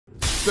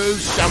Do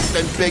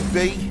something,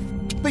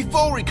 Bigby,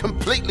 before he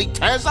completely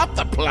tears up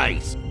the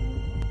place.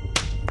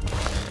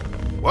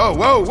 Whoa,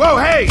 whoa, whoa,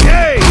 hey,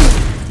 hey!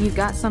 You've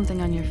got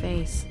something on your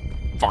face.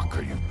 Fuck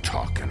are you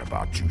talking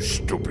about, you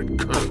stupid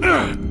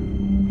cunt?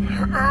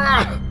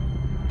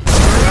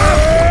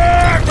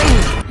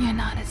 You're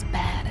not as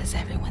bad as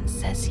everyone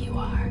says you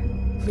are.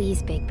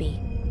 Please, Bigby.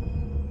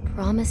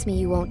 Promise me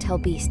you won't tell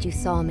Beast you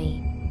saw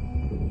me.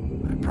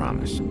 I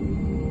promise.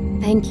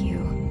 Thank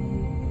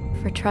you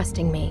for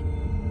trusting me.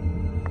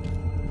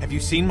 Have you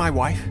seen my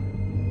wife?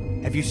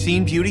 Have you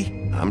seen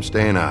Beauty? I'm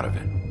staying out of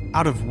it.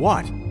 Out of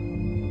what?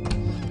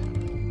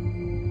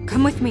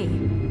 Come with me.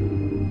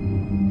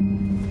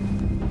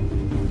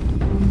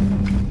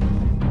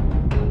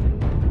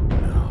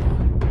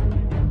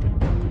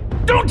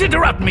 Don't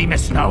interrupt me,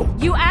 Miss Snow!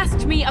 You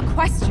asked me a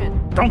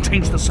question. Don't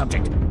change the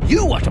subject.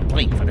 You are to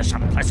blame for this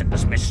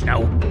unpleasantness, Miss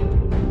Snow.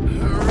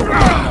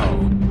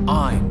 No,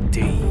 I'm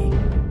D.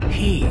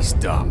 He's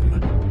dumb.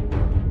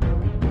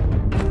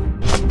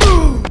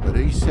 But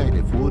he said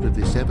if word of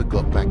this ever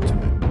got back to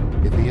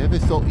him, if he ever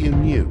thought you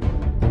knew,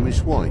 or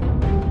Miss White,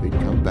 he'd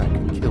come back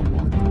and kill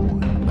my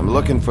boy. I'm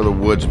looking for the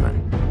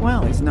woodsman.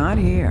 Well, he's not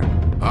here.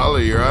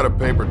 Ollie, you're out of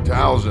paper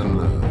towels and,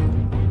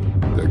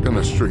 they're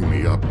gonna string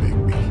me up,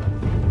 Bigby.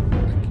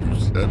 Like you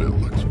said, it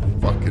looks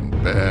fucking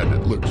bad.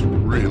 It looks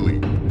really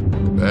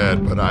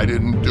bad, but I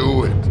didn't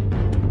do it.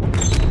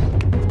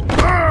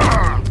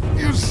 Ah!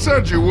 You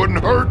said you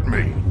wouldn't hurt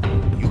me.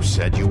 You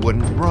said you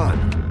wouldn't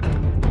run.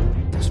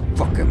 This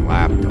fucking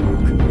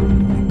lapdog. He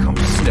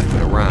comes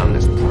sniffing around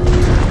this place.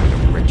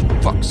 The rich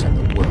fucks in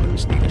the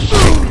woodlands need a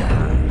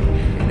shakedown.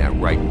 Ain't that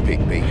right,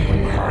 Bigby?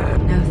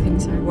 Now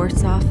things are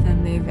worse off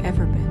than they've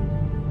ever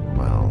been.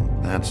 Well,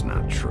 that's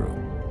not true.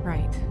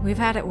 Right. We've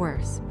had it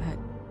worse, but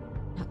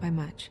not by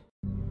much.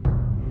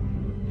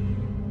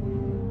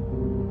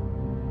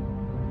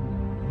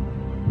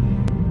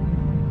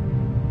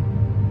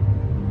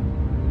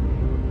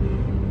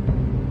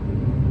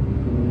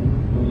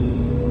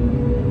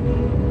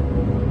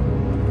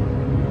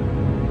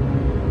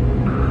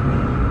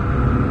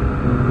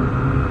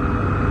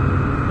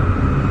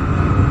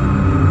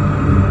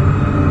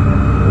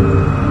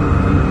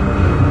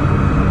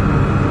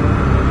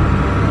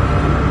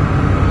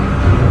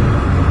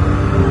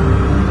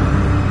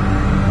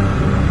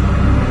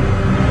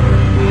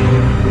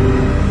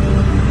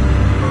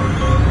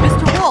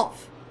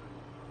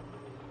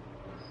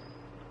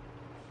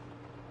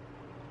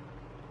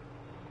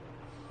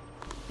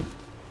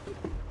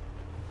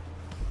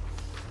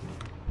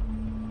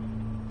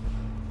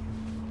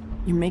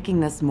 You're making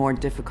this more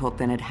difficult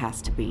than it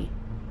has to be.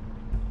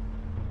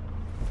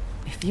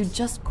 If you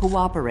just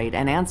cooperate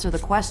and answer the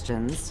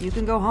questions, you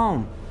can go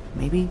home.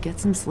 Maybe get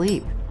some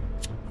sleep.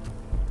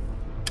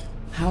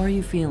 How are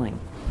you feeling?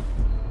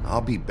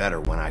 I'll be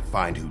better when I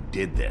find who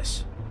did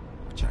this,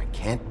 which I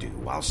can't do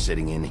while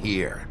sitting in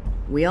here.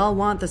 We all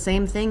want the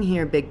same thing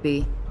here,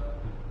 Bigby.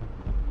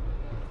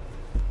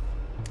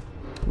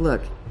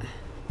 Look,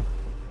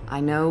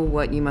 I know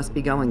what you must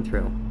be going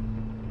through.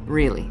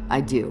 Really,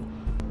 I do.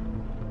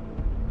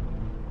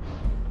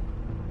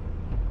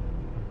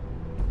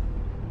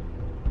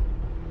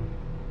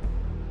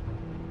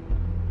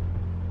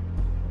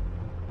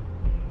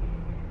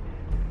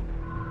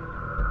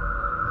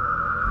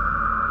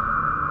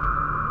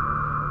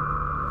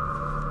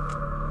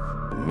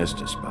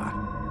 Missed a spot.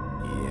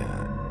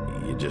 Yeah,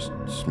 you just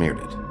smeared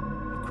it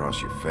across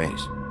your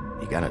face.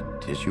 You got a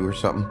tissue or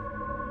something?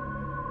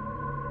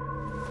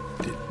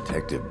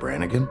 Detective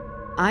Brannigan?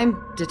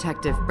 I'm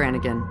Detective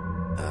Brannigan.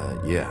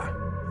 Yeah,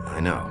 I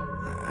know.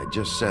 I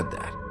just said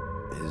that.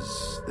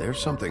 Is there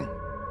something?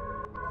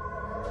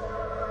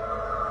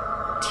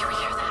 Do you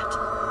hear that?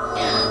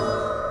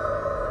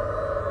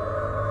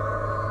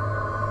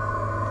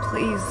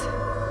 Please.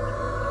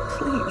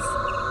 Please.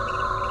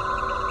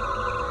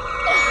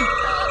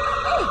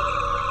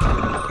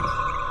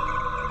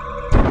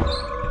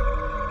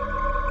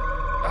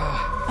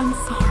 I'm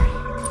sorry.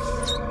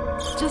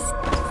 Just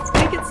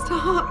make it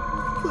stop,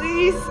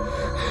 please.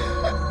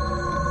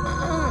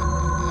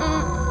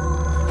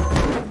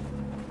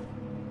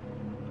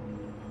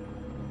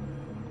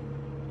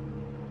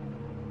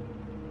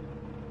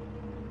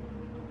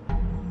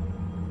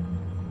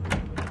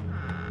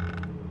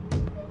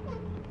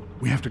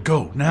 We have to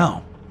go,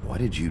 now. What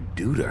did you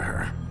do to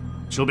her?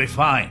 She'll be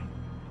fine.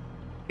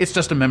 It's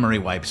just a memory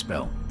wipe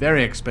spell.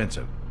 Very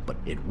expensive, but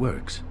it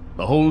works.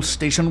 The whole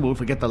station will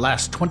forget the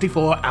last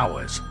 24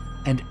 hours,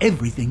 and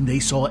everything they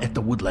saw at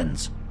the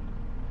woodlands.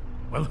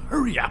 Well,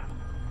 hurry up.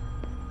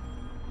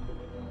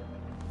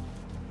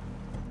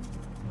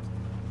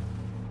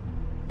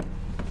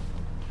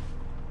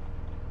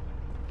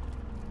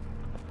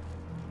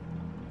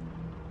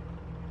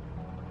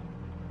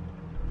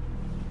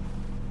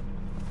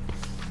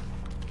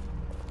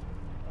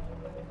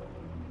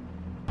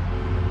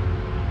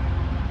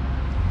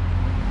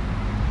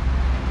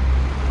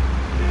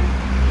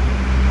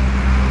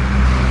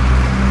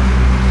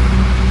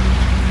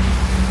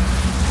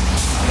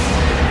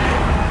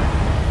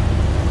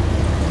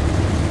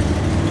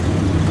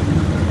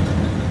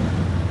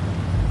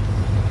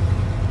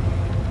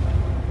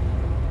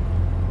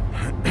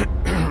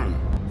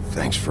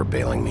 Thanks for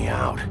bailing me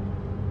out.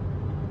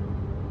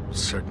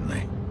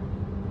 Certainly.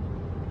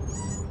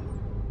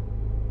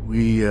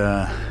 We,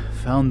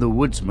 found the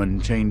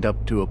woodsman chained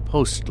up to a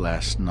post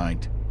last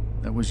night.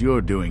 That was your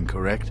doing,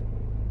 correct?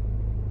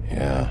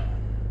 Yeah.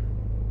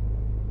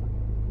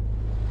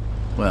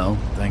 Well,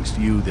 thanks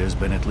to you, there's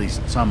been at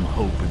least some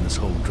hope in this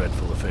whole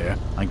dreadful affair.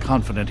 I'm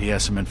confident he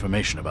has some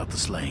information about the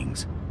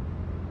slayings.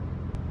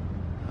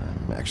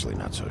 I'm actually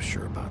not so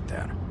sure about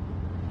that.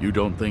 You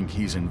don't think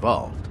he's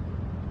involved?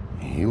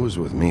 He was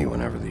with me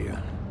whenever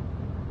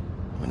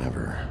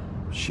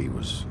she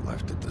was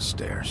left at the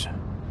stairs.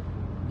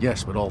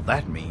 Yes, but all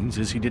that means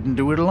is he didn't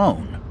do it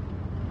alone.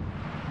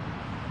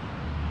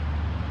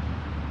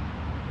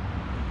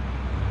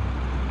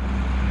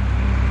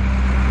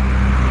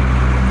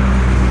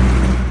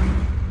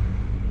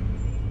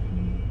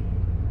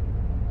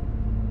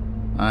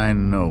 I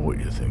know what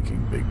you're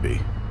thinking,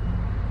 Bigby.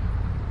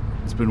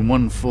 It's been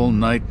one full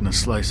night and a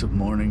slice of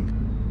morning,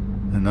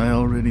 and I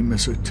already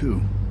miss her too.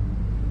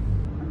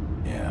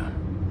 Yeah.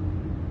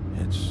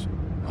 It's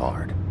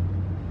hard.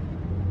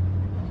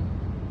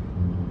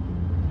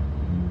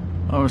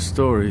 Our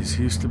stories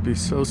used to be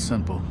so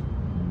simple.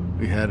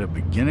 We had a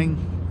beginning,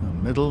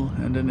 a middle,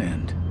 and an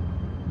end.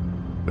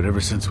 But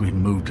ever since we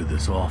moved to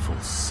this awful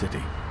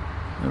city,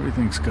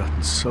 everything's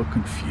gotten so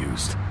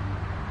confused.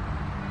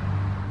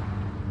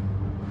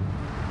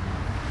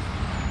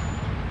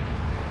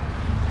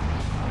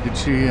 Did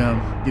she,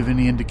 give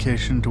any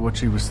indication to what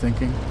she was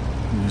thinking?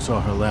 When you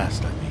saw her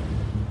last, I mean.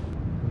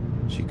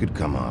 She could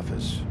come off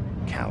as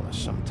callous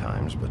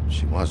sometimes, but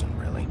she wasn't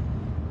really.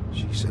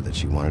 She said that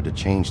she wanted to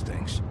change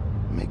things.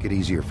 Make it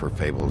easier for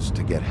Fables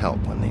to get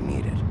help when they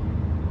need it.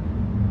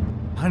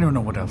 I don't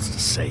know what else to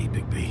say,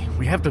 Bigby.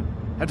 We have to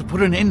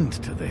put an end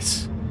to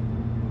this.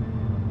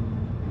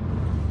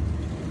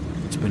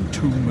 It's been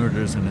 2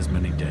 murders in as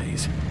many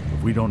days.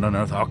 If we don't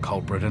unearth our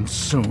culprit, and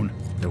soon,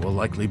 there will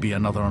likely be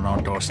another on our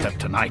doorstep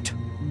tonight.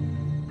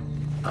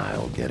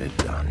 I'll get it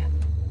done.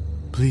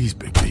 Please,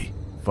 Bigby.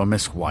 For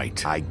Miss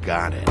White. I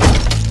got it.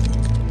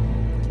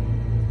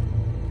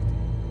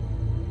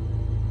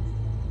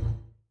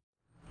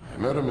 I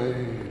met a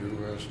maid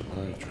who asked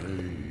my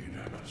trade.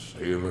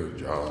 Sailor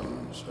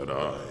John, said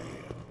I.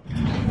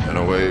 And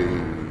away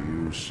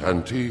you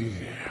Santy,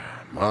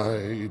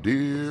 my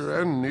dear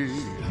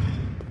Annie.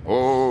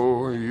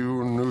 Oh,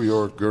 you New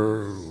York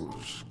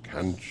girls,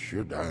 can't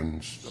you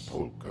dance the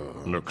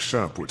polka? Look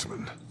sharp,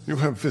 Woodsman. You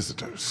have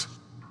visitors.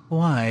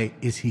 Why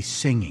is he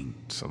singing?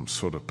 Some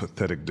sort of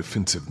pathetic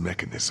defensive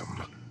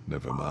mechanism.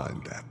 Never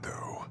mind that,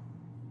 though.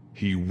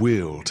 He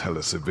will tell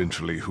us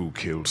eventually who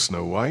killed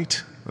Snow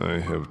White. I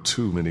have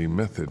too many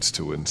methods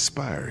to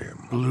inspire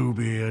him.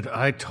 Bluebeard,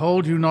 I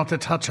told you not to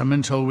touch him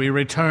until we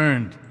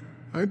returned.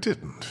 I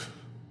didn't.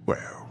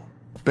 Well,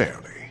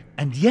 barely.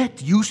 And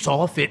yet you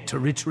saw fit to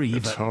retrieve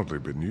It's hardly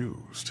been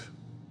used.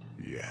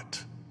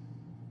 Yet.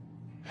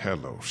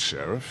 Hello,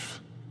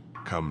 Sheriff.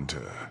 Come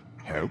to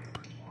help?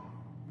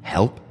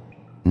 Help?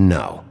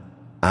 No.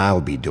 I'll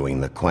be doing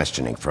the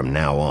questioning from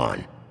now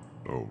on.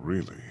 Oh,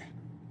 really?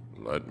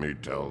 Let me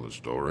tell the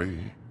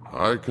story.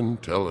 I can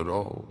tell it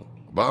all.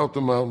 About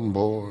the mountain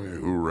boy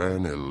who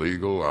ran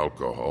illegal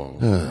alcohol.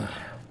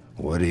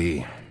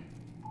 Woody.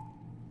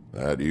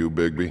 That you,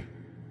 Bigby?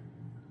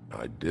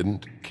 I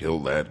didn't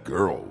kill that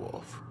girl,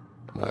 Wolf.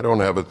 And I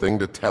don't have a thing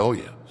to tell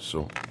you,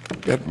 so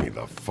get me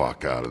the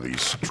fuck out of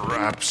these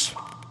straps.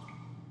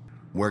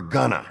 We're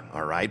gonna,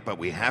 all right? But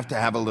we have to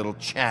have a little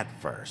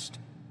chat first.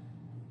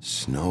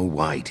 Snow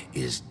White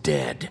is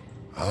dead.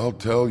 I'll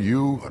tell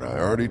you what I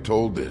already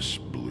told this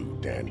blue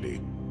dandy.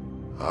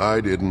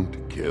 I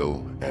didn't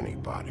kill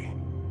anybody.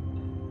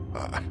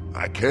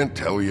 I can't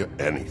tell you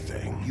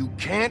anything. You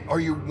can't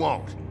or you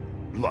won't.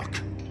 Look,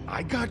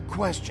 I got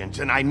questions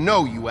and I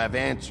know you have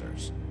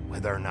answers.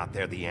 Whether or not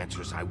they're the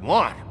answers I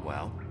want,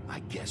 well,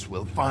 I guess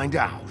we'll find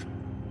out.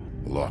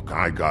 Look,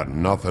 I got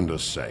nothing to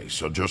say,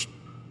 so just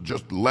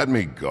let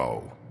me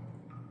go.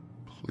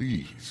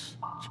 Please,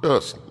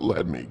 just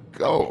let me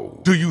go.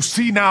 Do you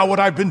see now what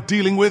I've been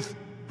dealing with?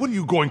 What are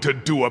you going to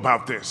do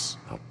about this?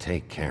 I'll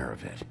take care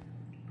of it.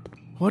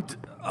 What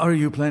are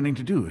you planning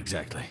to do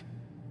exactly?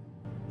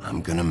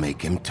 I'm gonna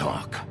make him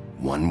talk,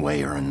 one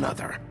way or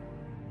another.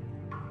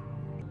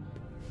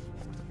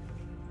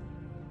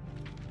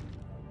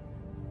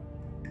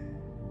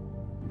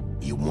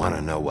 You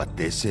wanna know what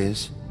this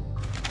is?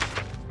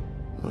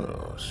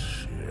 Oh,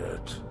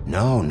 shit.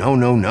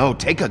 No.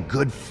 Take a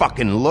good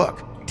fucking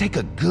look. Take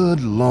a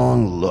good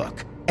long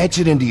look. Etch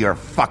it into your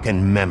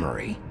fucking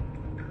memory.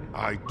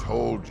 I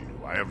told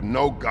you, I have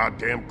no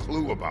goddamn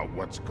clue about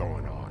what's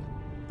going on.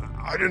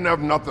 I didn't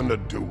have nothing to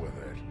do with it.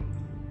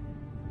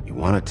 You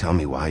wanna tell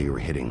me why you were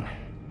hitting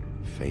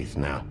Faith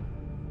now?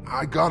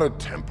 I got a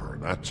temper,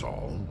 that's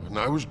all, and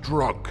I was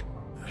drunk.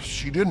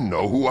 She didn't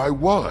know who I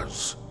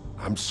was.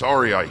 I'm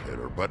sorry I hit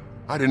her, but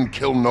I didn't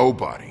kill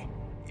nobody.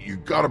 You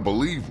gotta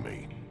believe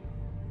me.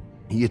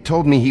 You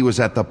told me he was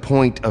at the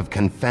point of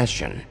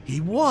confession.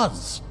 He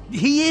was.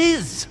 He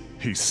is.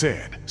 He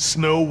said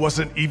Snow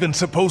wasn't even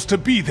supposed to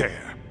be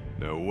there.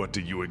 No what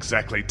do you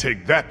exactly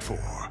take that for?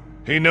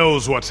 He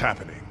knows what's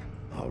happening.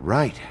 All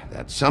right,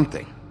 that's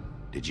something.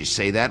 Did you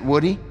say that,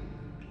 Woody?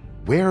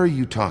 Where are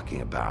you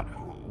talking about?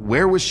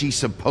 Where was she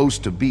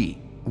supposed to be?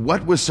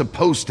 What was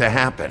supposed to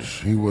happen?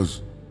 She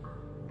was...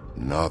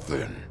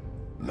 nothing.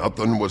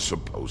 Nothing was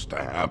supposed to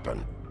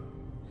happen.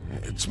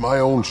 It's my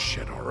own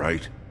shit, all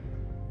right?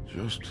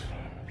 Just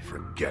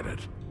forget it.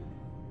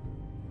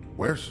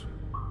 Where's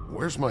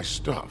my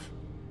stuff?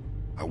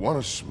 I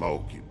want to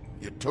smoke.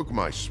 You took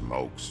my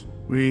smokes.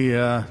 We,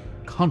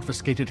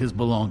 confiscated his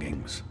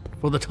belongings,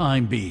 for the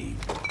time being.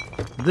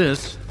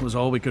 This was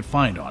all we could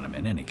find on him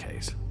in any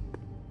case.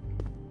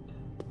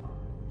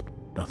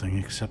 Nothing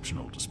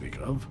exceptional to speak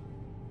of.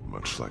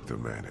 Much like the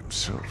man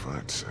himself,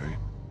 I'd say.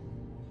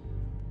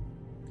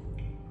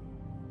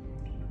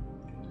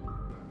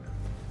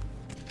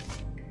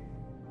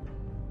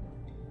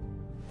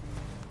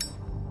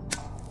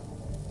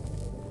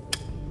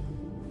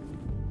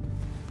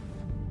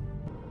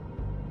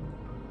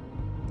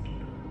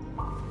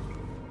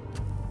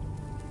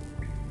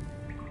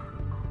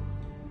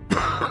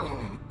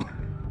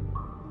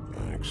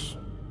 Thanks.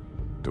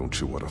 Don't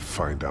you want to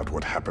find out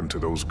what happened to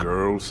those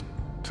girls?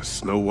 To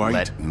Snow White?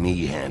 Let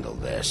me handle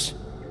this.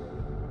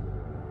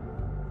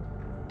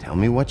 Tell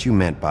me what you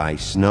meant by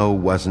Snow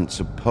wasn't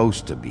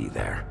supposed to be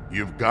there.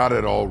 You've got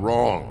it all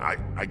wrong.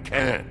 I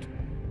can't.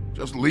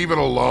 Just leave it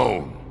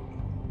alone.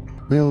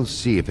 We'll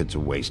see if it's a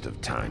waste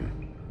of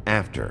time.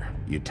 After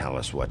you tell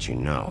us what you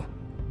know.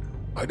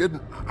 I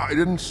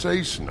didn't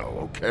say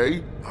Snow,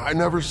 okay? I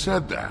never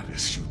said that.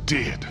 Yes, you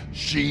did.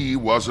 She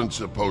wasn't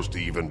supposed to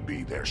even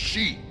be there.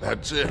 She,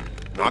 that's it.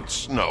 Not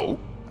Snow.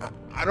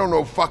 I don't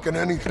know fucking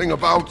anything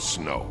about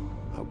Snow.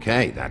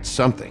 Okay, that's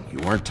something.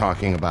 You weren't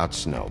talking about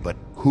Snow, but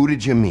who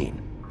did you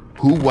mean?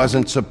 Who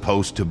wasn't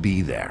supposed to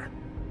be there?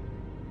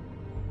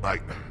 I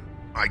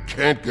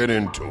can't get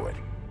into it.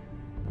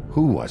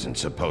 Who wasn't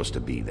supposed to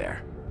be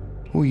there?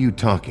 Who are you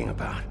talking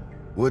about?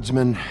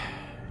 Woodsman,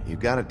 you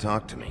gotta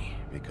talk to me,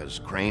 because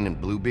Crane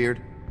and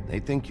Bluebeard, they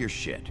think you're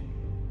shit.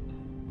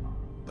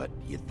 But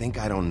you think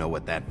I don't know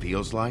what that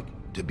feels like?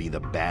 To be the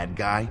bad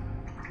guy?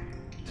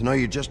 To know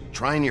you're just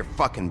trying your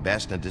fucking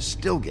best and to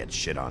still get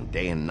shit on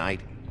day and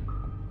night?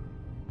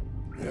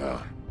 Yeah,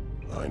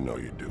 I know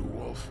you do,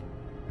 Wolf.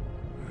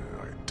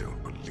 I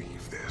don't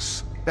believe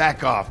this.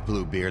 Back off,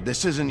 Bluebeard.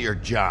 This isn't your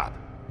job.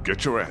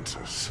 Get your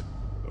answers,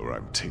 or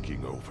I'm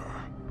taking over.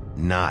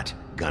 Not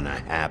gonna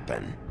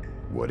happen.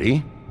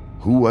 Woody,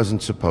 who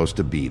wasn't supposed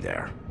to be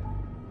there?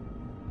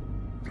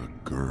 The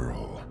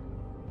girl.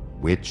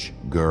 Which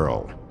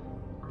girl?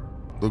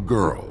 The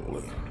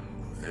girl.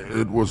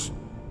 It was...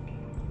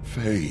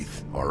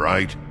 Faith, all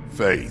right?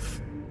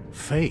 Faith.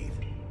 Faith?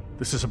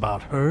 This is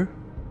about her?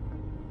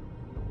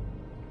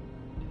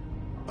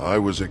 I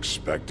was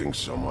expecting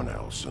someone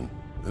else, and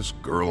this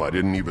girl I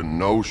didn't even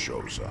know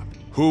shows up.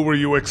 Who were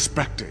you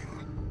expecting?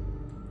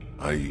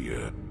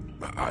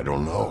 I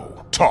don't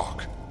know.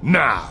 Talk,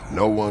 now!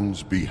 No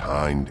one's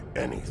behind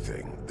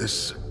anything.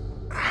 This...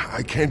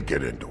 I can't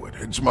get into it.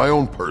 It's my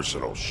own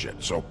personal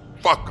shit, so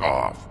fuck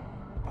off.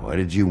 What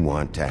did you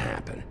want to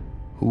happen?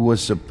 Who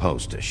was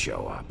supposed to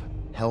show up?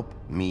 Help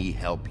me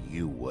help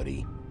you,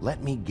 Woody.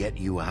 Let me get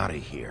you out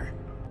of here.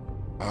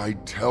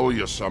 I'd tell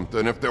you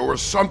something if there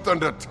was something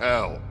to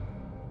tell.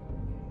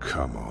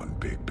 Come on,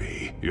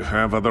 Bigby. You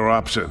have other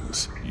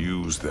options.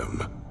 Use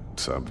them.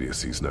 It's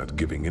obvious he's not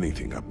giving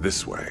anything up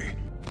this way.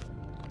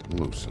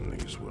 Loosen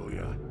these, will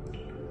ya?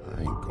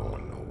 I ain't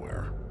going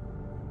nowhere.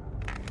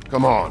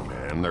 Come on,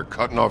 man. They're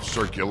cutting off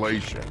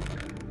circulation.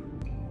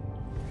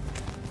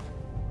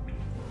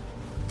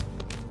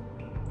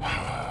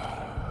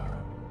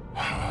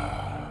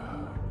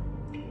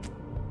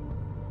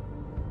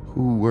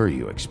 Who were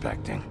you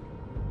expecting?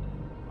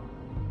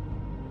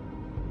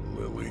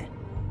 Lily.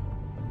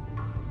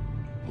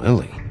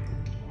 Lily?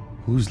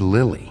 Who's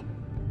Lily?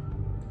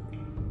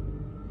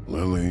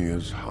 Lily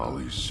is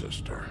Holly's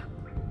sister.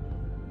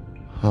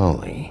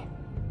 Holly?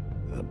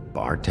 The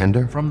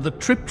bartender? From the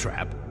Trip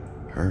Trap?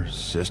 Her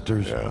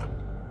sister's? Yeah.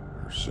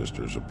 Her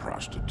sister's a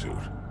prostitute.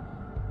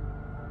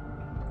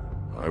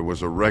 I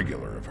was a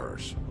regular of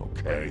hers,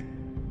 okay?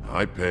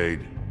 I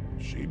paid,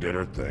 she did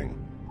her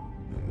thing,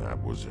 and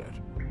that was it.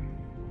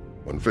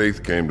 When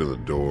Faith came to the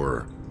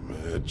door,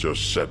 it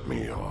just set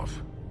me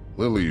off.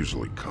 Lily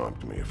usually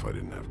comped me if I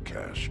didn't have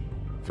cash.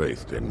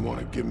 Faith didn't want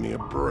to give me a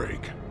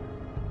break.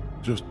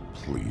 Just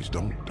please,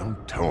 don't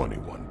tell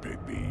anyone,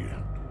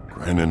 Bigby.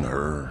 Gren and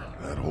her,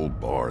 that whole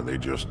bar, they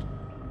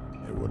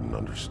wouldn't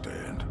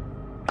understand.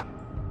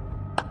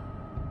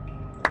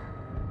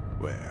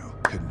 Well,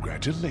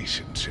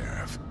 congratulations,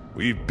 Sheriff.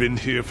 We've been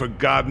here for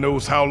God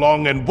knows how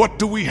long, and what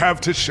do we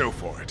have to show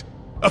for it?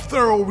 A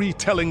thorough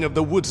retelling of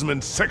the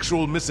woodsman's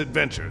sexual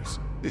misadventures.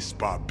 This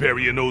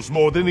barbarian knows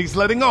more than he's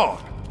letting on.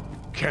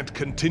 Can't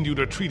continue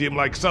to treat him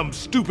like some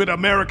stupid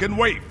American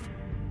waif.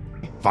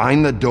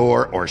 Find the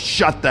door or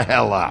shut the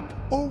hell up.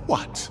 Or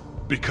what?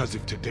 Because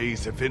if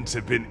today's events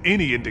have been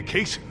any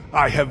indication,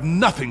 I have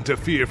nothing to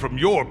fear from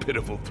your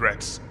pitiful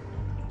threats.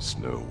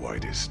 Snow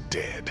White is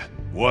dead.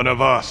 One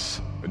of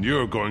us. And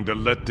you're going to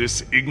let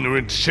this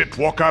ignorant shit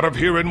walk out of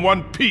here in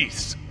one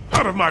piece.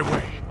 Out of my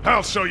way.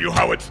 I'll show you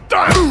how it's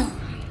done!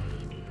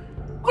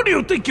 What do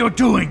you think you're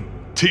doing?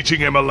 Teaching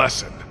him a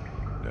lesson.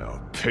 Now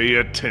pay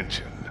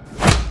attention.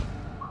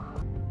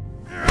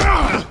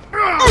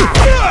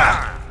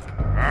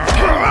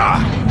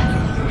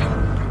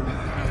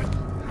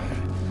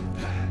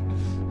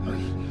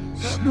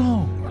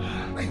 Snow!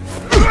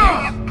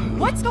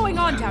 What's going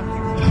on down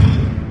here?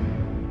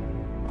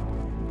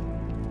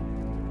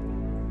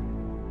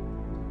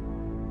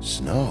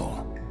 Snow.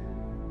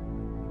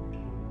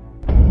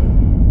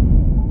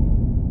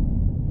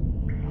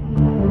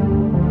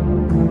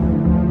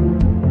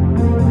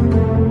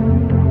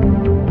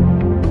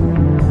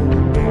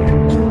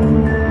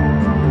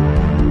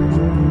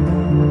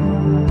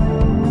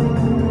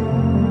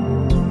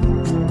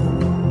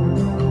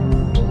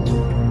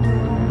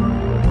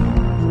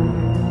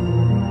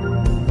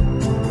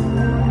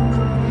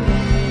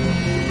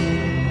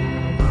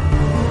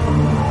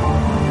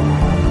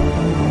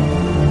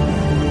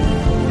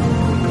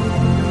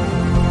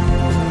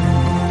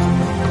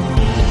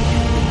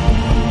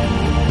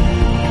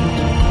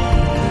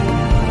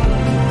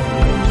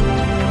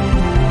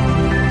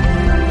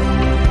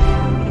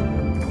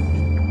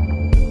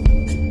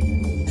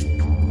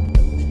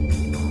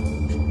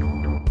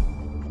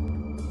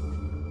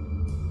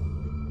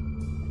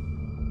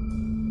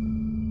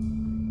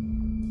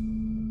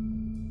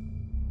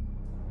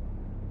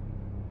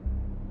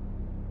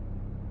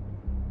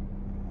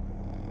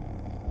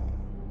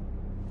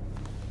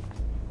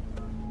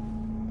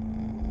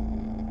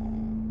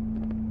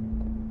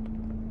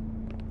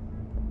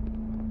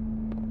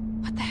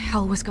 What the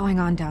hell was going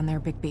on down there,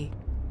 Bigby?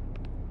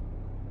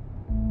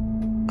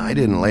 I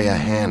didn't lay a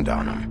hand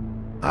on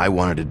him. I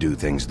wanted to do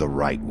things the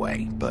right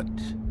way, but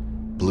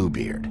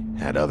Bluebeard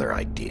had other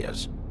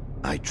ideas.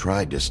 I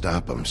tried to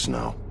stop him,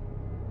 Snow.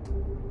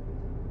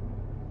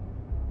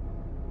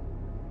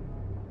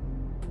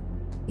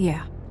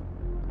 Yeah.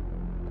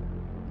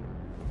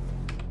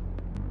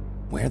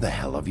 Where the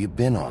hell have you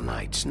been all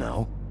night,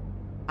 Snow?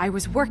 I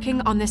was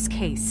working on this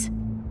case.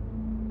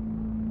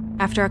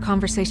 After a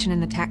conversation in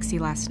the taxi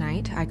last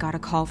night, I got a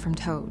call from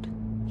Toad.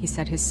 He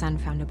said his son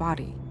found a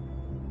body.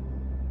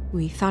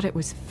 We thought it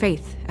was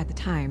Faith at the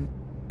time.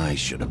 I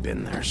should have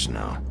been there,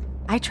 Snow.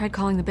 I tried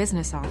calling the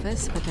business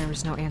office, but there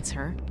was no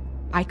answer.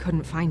 I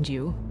couldn't find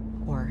you,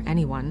 or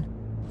anyone,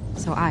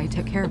 so I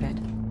took care of it.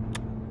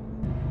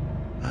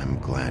 I'm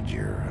glad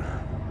you're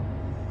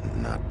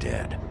not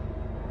dead.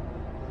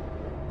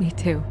 Me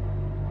too.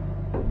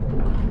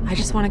 I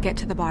just want to get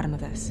to the bottom of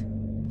this.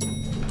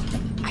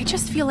 I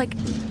just feel like...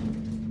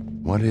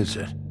 What is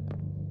it?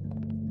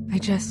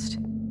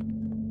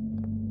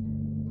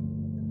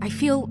 I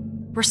feel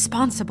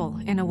responsible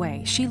in a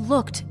way. She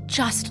looked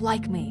just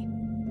like me.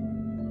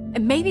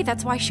 And maybe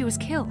that's why she was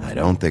killed. I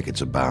don't think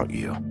it's about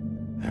you.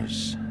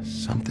 There's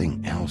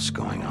something else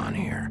going on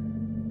here.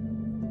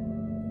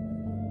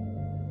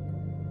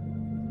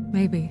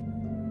 Maybe.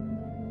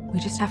 We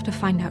just have to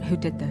find out who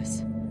did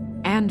this.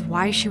 And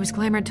why she was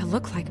glamored to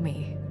look like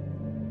me.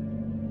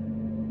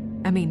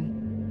 I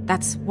mean,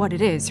 that's what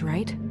it is,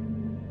 right?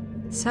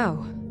 So,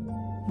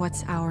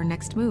 what's our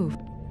next move?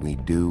 We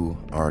do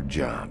our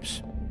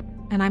jobs.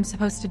 And I'm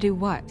supposed to do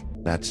what?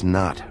 That's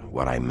not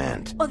what I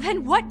meant. Well,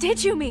 then what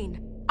did you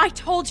mean? I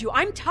told you,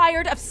 I'm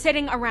tired of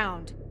sitting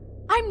around.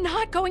 I'm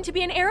not going to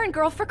be an errand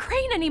girl for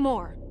Crane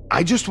anymore.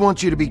 I just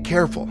want you to be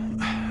careful.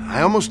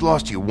 I almost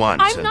lost you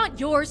once. I'm not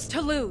yours to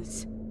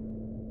lose.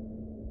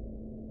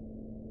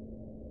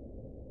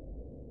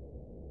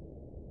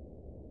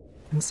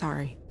 I'm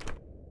sorry.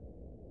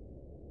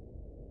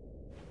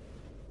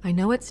 I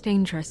know it's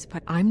dangerous,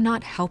 but I'm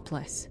not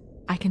helpless.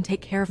 I can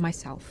take care of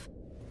myself.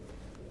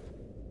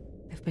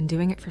 I've been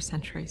doing it for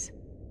centuries.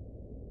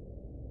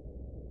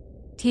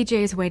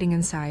 TJ is waiting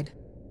inside.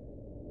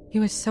 He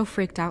was so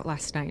freaked out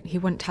last night, he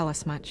wouldn't tell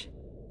us much.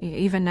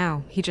 Even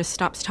now, he just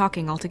stops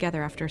talking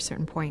altogether after a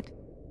certain point.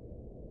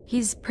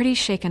 He's pretty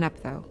shaken up,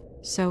 though,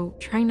 so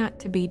try not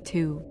to be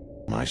too...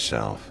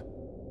 Myself.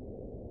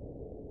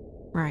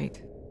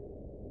 Right.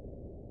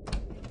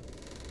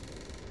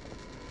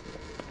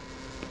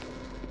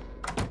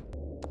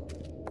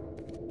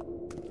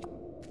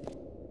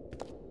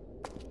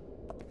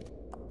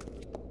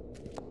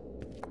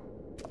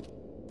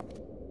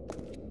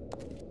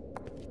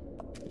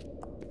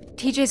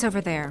 TJ's over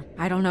there.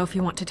 I don't know if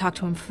you want to talk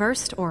to him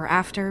first or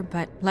after,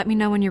 but let me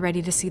know when you're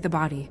ready to see the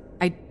body.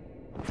 I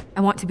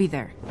want to be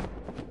there.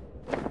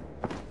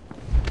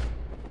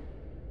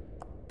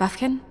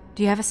 Buffkin,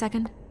 do you have a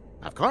second?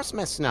 Of course,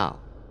 Miss Snow.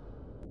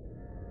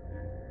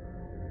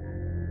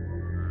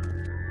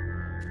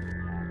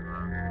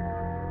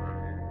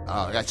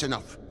 Oh, that's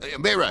enough.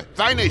 Mirror,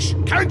 vanish,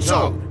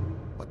 cancel!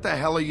 What the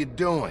hell are you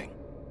doing?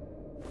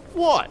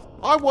 What?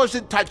 I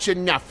wasn't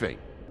touching nothing.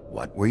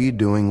 What were you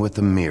doing with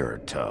the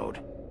mirror,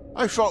 Toad?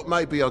 I thought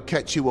maybe I'd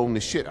catch you on the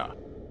shitter.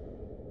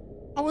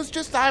 I was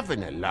just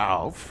having a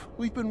laugh.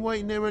 We've been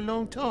waiting there a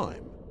long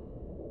time.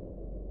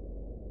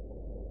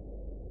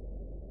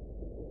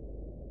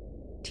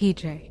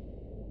 TJ.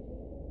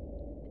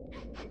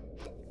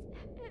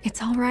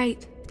 It's all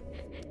right.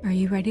 Are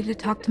you ready to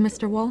talk to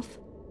Mr. Wolf?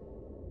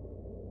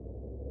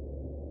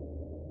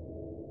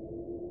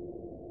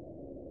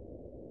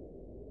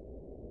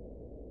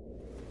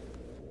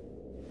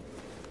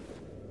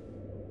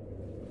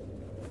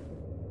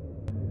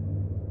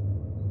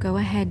 Go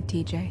ahead,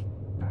 TJ.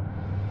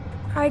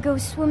 I go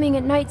swimming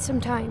at night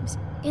sometimes,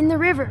 in the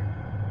river.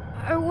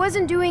 I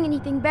wasn't doing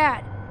anything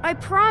bad, I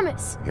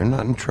promise. You're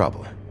not in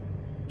trouble.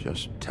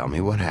 Just tell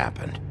me what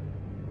happened.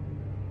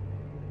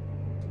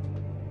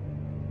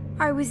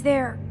 I was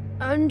there,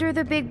 under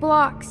the big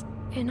blocks,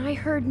 and I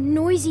heard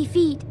noisy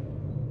feet.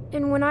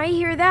 And when I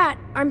hear that,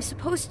 I'm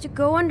supposed to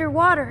go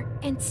underwater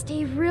and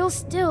stay real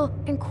still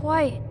and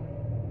quiet.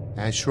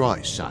 That's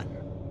right, son.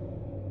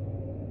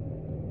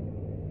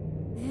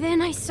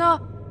 Then I saw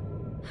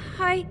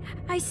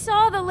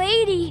the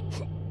lady.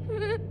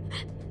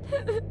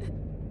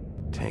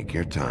 Take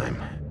your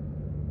time.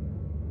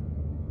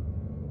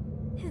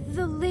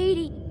 The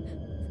lady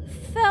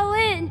fell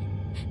in.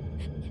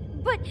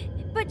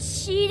 But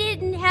she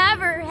didn't have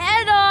her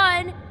head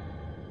on.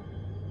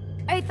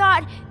 I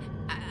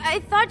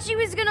thought she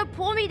was gonna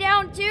pull me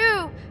down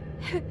too.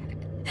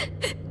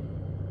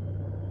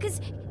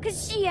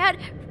 Cause she had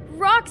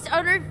rocks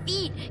on her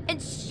feet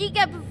and she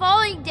kept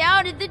falling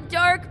down in the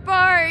dark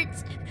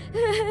parts.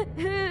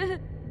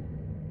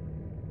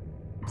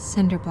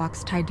 Cinder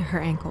blocks tied to her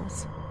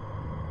ankles.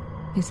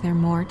 Is there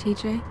more,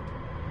 TJ?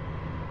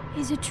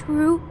 Is it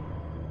true?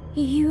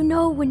 You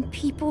know when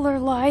people are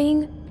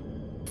lying?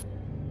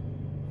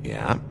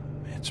 Yeah,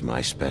 it's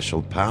my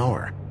special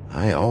power.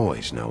 I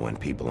always know when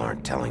people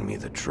aren't telling me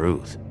the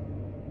truth.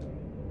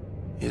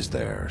 Is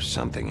there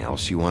something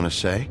else you want to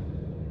say?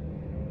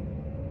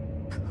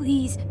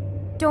 Please,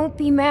 don't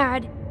be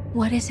mad.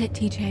 What is it,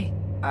 TJ?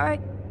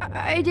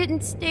 I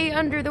didn't stay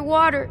under the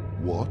water.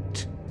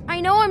 What?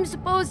 I know I'm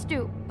supposed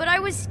to, but I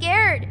was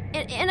scared,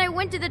 and I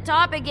went to the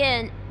top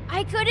again.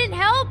 I couldn't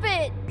help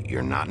it.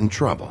 You're not in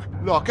trouble.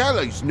 Like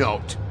Ellie's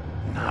not.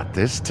 Not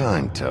this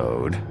time,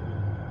 Toad.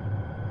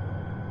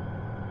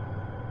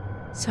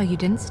 So you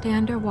didn't stay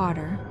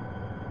underwater?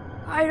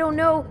 I don't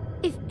know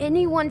if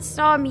anyone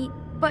saw me,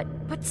 but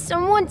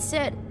someone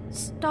said,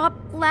 "Stop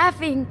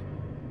laughing."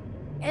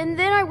 And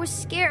then I was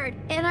scared,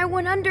 and I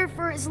went under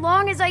for as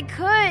long as I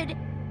could.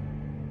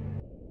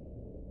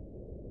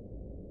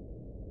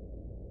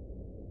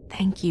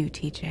 Thank you,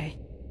 TJ.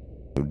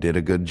 You did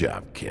a good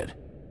job, kid.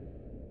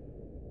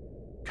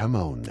 Come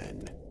on,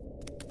 then.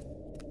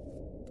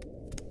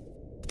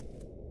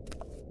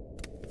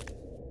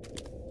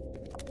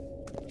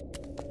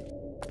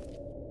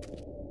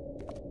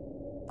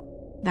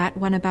 That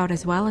went about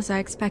as well as I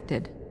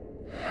expected.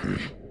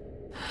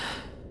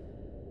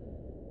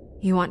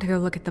 You want to go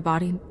look at the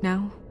body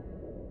now?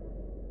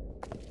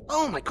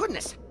 Oh my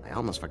goodness! I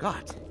almost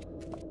forgot.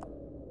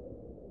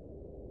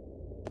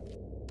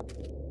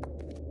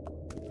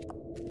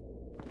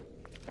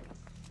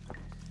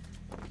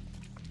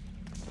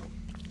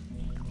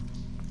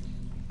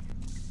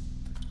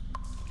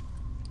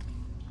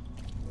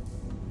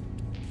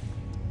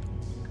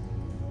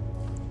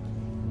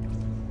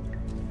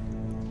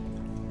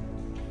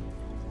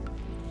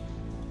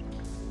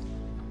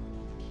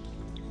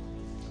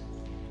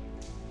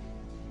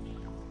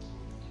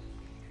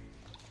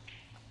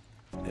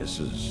 This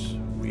is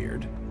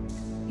weird.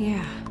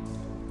 Yeah.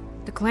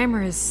 The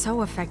glamour is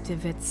so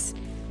effective, it's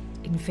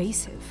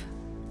invasive.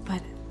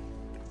 But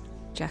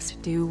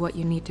just do what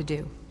you need to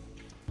do.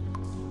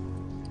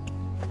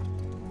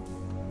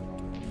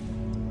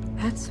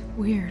 That's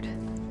weird.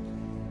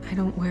 I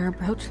don't wear a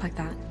brooch like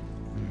that.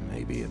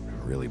 Maybe it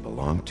really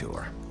belonged to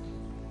her.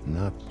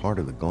 Not part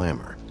of the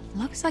glamour.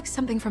 Looks like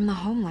something from the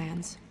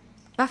homelands.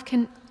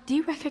 Buffkin, do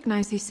you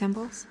recognize these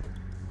symbols?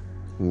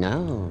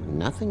 No,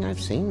 nothing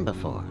I've seen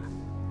before.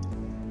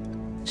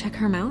 Check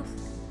her mouth.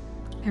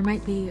 There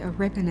might be a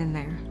ribbon in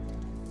there,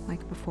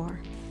 like before.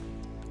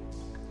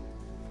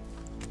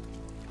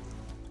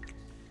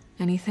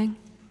 Anything?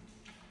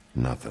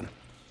 Nothing.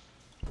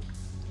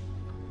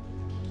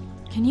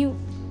 Can you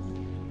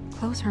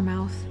close her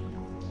mouth?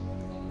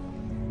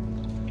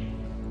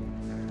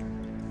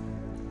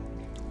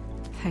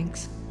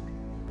 Thanks.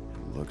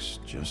 Looks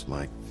just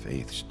like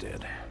Faith's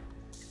did.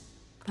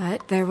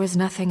 But there was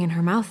nothing in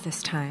her mouth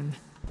this time.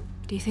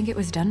 Do you think it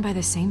was done by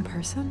the same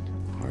person?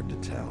 Hard to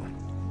tell.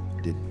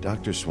 Did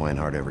Dr.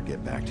 Swinehart ever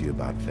get back to you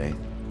about Faith?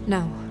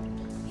 No.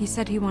 He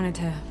said he wanted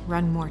to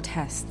run more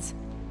tests.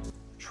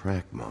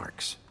 Track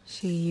marks.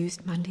 She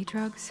used Mundy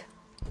drugs?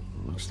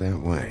 Looks that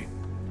way.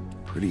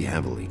 Pretty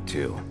heavily,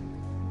 too.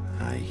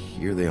 I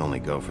hear they only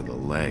go for the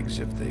legs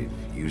if they've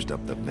used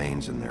up the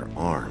veins in their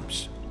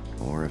arms,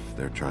 or if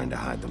they're trying to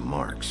hide the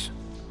marks.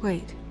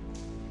 Wait.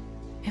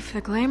 If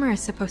the glamour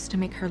is supposed to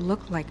make her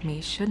look like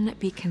me, shouldn't it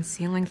be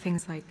concealing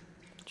things like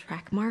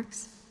track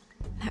marks?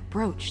 That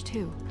brooch,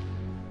 too.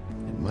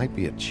 It might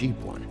be a cheap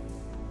one,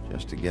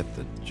 just to get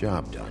the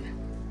job done.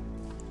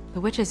 The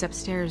witches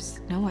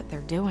upstairs know what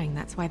they're doing,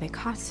 that's why they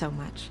cost so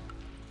much.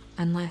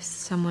 Unless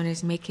someone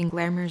is making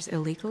glamours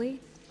illegally?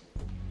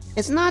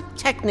 It's not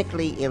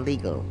technically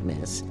illegal,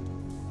 miss.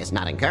 It's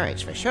not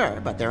encouraged for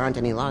sure, but there aren't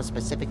any laws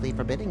specifically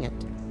forbidding it.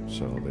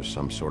 So there's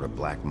some sort of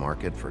black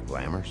market for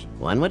glamours?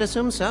 One would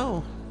assume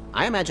so.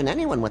 I imagine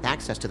anyone with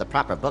access to the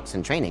proper books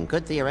and training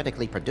could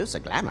theoretically produce a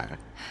glamour.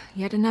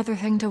 Yet another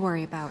thing to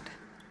worry about.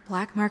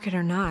 Black market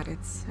or not,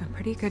 it's a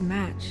pretty good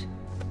match.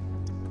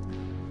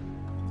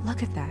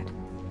 Look at that.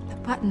 The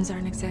buttons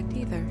aren't exact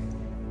either.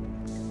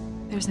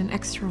 There's an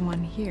extra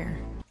one here.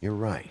 You're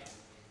right.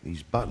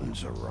 These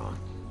buttons are wrong.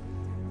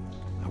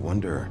 I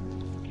wonder...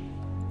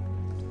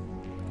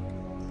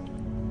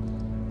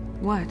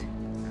 What?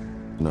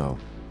 No.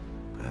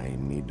 I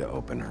need to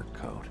open her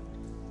coat.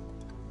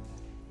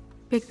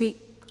 Bigby,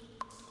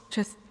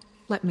 just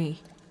let me.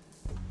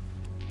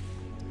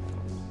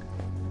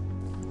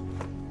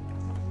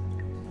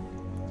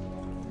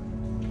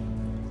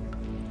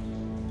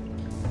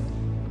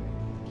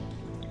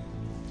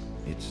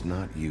 It's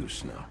not you,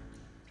 Snow.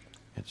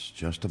 It's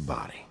just a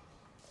body.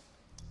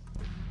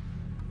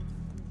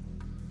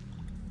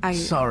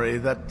 Sorry,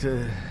 that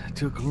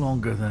took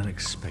longer than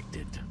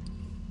expected.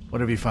 What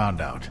have you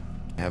found out?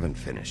 Haven't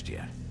finished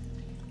yet.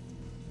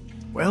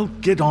 Well,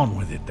 get on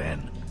with it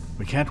then.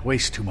 We can't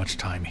waste too much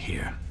time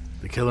here.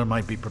 The killer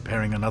might be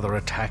preparing another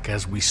attack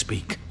as we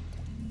speak.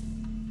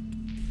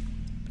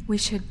 We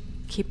should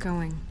keep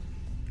going.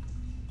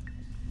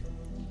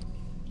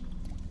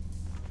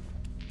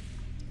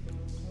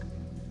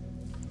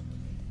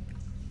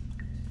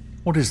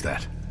 What is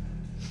that?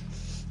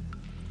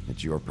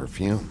 It's your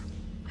perfume.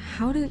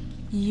 How do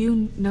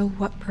you know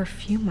what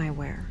perfume I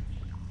wear?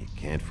 You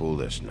can't fool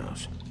this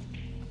nose.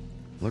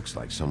 Looks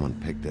like someone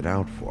picked it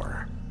out for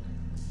her.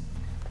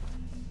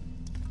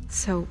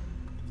 So,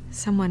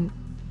 someone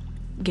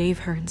gave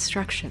her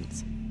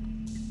instructions.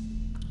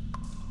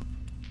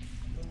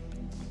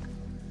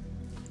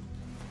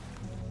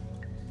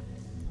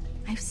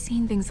 I've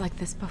seen things like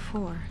this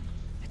before.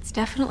 It's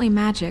definitely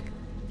magic,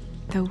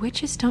 though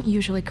witches don't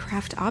usually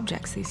craft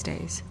objects these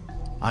days.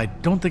 I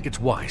don't think it's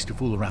wise to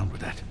fool around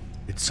with that.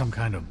 It's some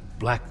kind of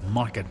black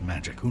market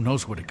magic. Who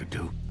knows what it could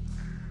do?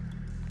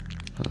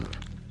 Huh.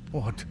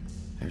 What?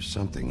 There's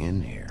something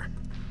in here.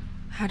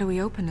 How do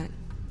we open it?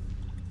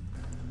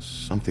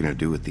 Something to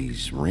do with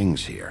these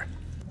rings here.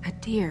 A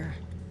deer.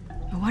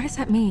 What does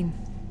that mean?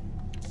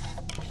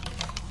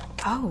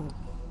 Oh.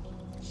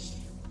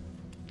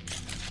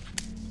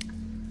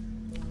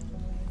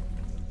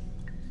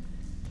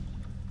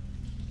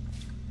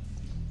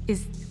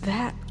 Is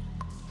that...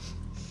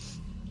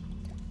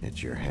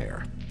 It's your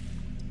hair.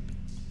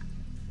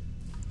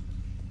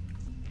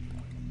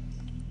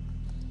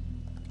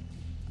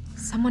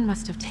 Someone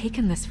must have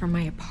taken this from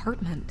my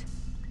apartment.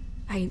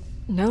 I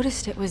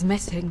noticed it was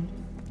missing,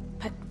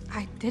 but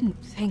I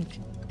didn't think.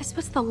 This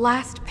was the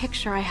last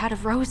picture I had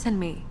of Rose and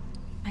me.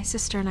 My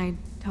sister and I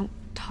don't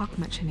talk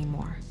much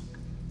anymore.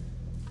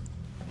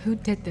 Who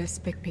did this,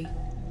 Bigby?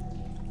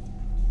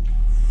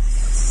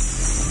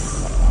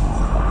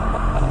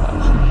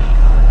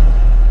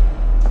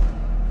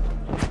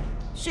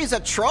 She's a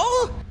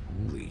troll?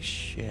 Holy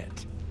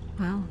shit.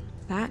 Well,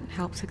 that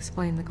helps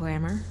explain the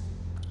glamour.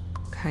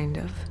 Kind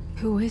of.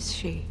 Who is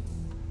she?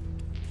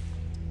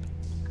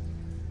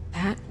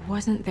 That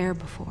wasn't there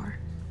before.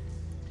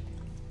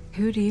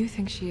 Who do you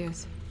think she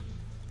is?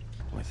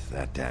 With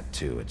that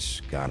tattoo, it's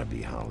gotta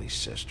be Holly's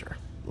sister,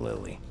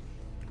 Lily.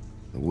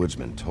 The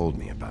woodsman told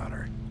me about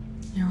her.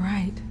 You're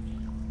right.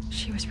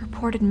 She was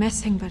reported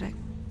missing, but I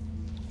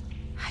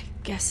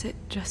guess it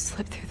just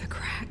slipped through the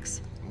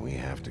cracks. We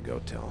have to go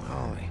tell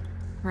Holly.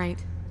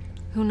 Right.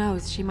 Who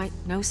knows? She might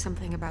know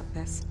something about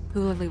this.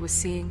 Who Lily was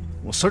seeing.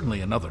 Well, certainly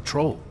another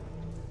troll.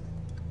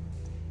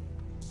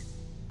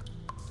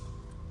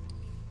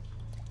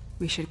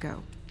 We should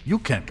go. You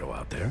can't go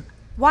out there.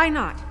 Why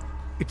not?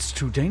 It's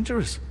too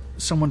dangerous.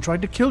 Someone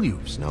tried to kill you.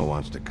 If Snow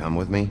wants to come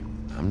with me,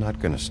 I'm not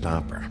gonna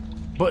stop her.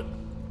 But...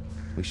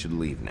 We should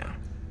leave now.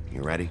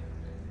 You ready?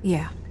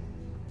 Yeah.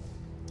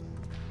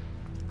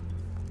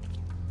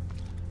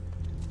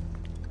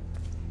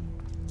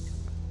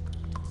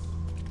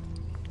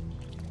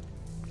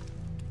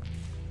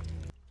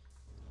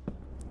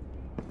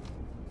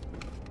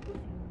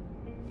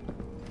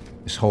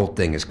 This whole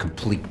thing is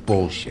complete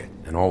bullshit,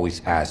 and always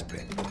has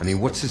been. I mean,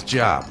 what's his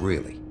job,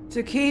 really?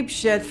 To keep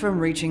shit from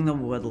reaching the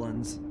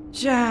woodlands.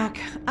 Jack,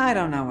 I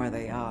don't know where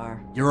they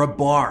are. You're a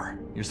bar.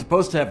 You're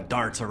supposed to have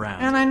darts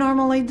around. And I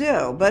normally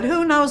do, but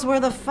who knows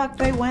where the fuck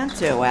they went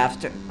to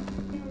after...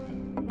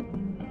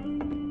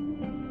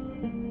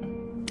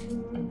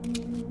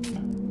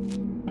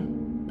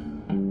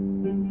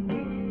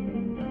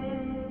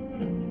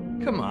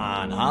 Come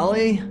on,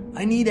 Holly.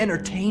 I need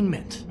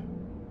entertainment.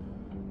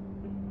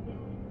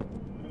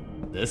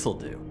 This'll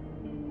do.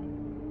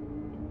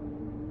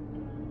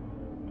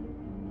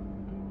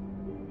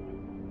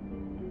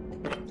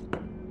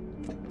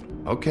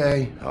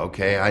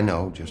 Okay, I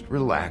know. Just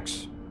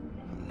relax.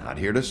 I'm not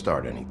here to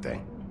start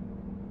anything.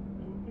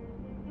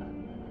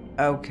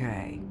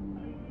 Okay.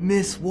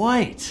 Miss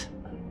White,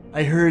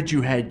 I heard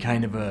you had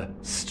kind of a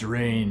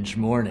strange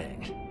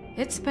morning.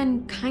 It's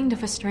been kind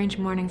of a strange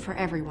morning for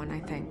everyone,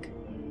 I think.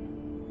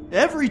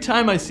 Every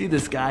time I see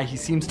this guy, he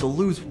seems to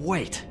lose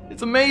weight.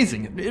 It's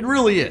amazing. It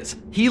really is.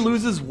 He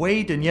loses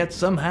weight and yet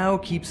somehow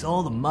keeps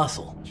all the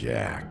muscle.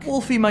 Jack.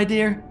 Wolfie, my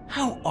dear,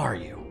 how are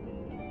you?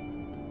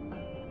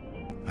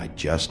 I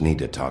just need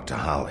to talk to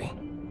Holly.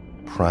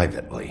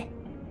 Privately.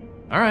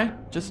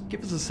 Alright, just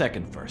give us a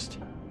second first.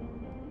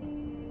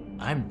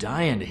 I'm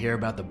dying to hear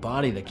about the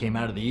body that came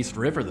out of the East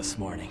River this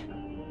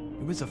morning.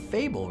 It was a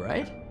fable,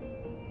 right?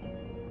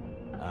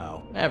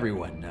 Oh,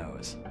 everyone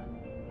knows.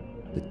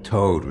 The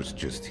toad was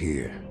just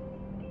here.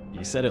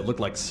 You said it looked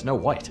like Snow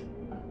White.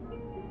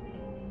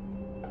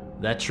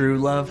 That true,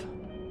 love?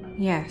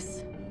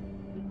 Yes,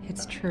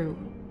 it's true.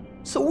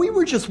 So we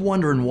were just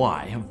wondering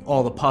why, of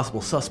all the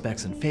possible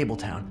suspects in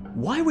Fabletown,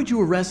 why would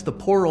you arrest the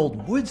poor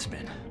old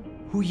woodsman,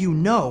 who you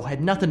know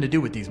had nothing to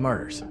do with these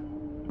murders?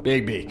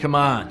 Bigby, come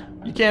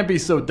on. You can't be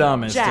so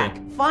dumb as Jack,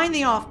 to... find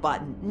the off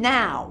button,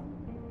 now!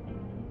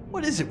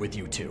 What is it with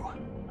you two?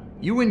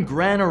 You and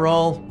Gran are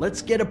all,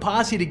 let's get a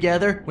posse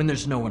together when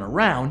there's no one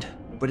around,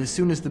 but as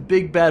soon as the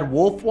big bad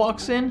wolf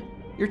walks in,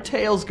 your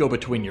tails go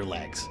between your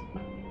legs.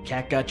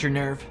 Cat got your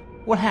nerve?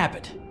 What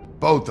happened?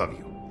 Both of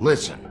you,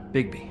 listen.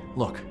 Bigby,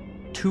 look.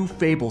 2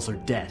 fables are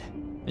dead.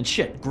 And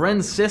shit,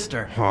 Gren's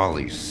sister...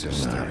 Holly's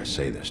sister. I gotta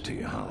say this to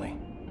you, Holly.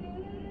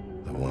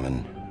 The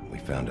woman we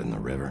found in the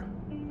river.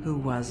 Who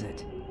was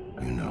it?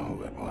 You know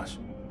who it was.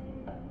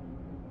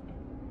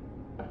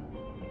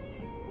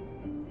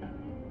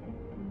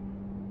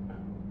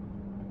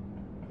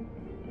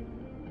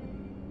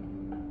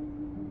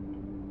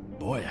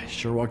 Boy, I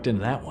sure walked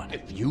into that one.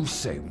 If you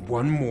say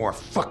one more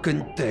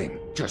fucking thing,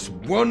 just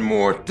one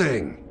more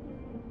thing.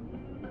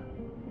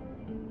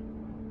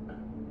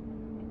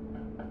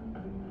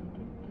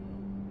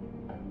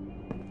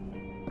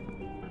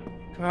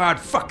 God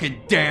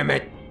fucking damn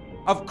it!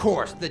 Of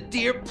course, the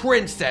dear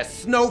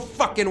princess Snow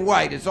fucking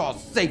White is all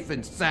safe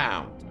and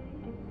sound.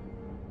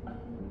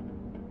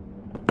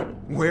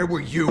 Where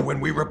were you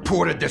when we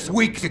reported this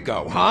weeks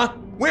ago, huh?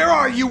 Where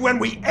are you when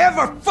we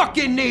ever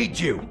fucking need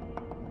you?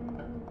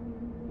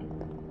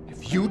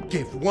 If you'd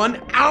give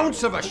 1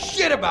 ounce of a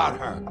shit about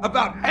her,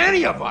 about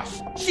any of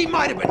us, she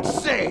might have been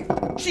saved.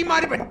 She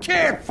might have been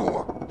cared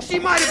for. She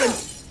might have been...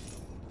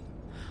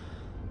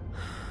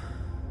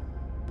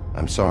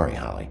 I'm sorry,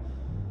 Holly.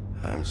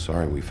 I'm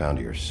sorry we found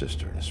your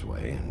sister this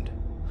way, and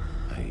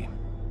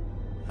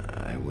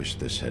I wish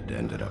this had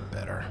ended up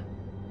better.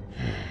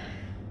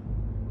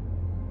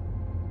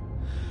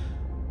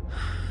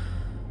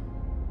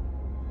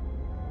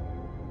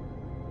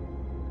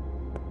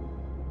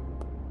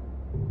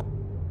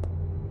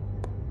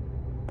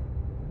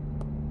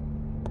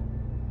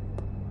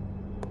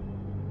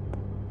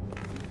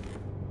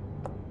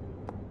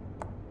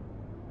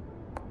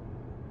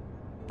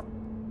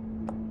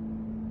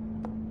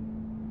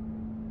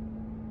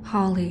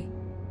 Holly.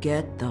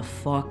 Get the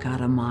fuck out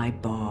of my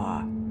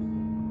bar.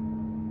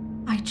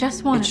 I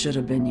just want It should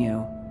have been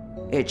you.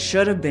 It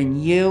should have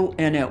been you,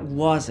 and it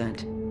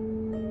wasn't.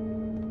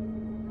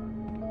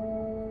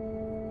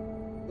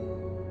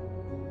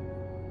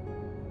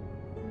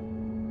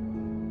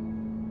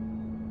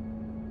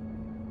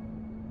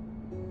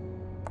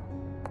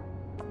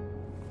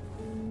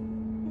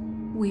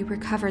 We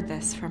recovered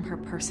this from her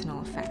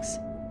personal effects.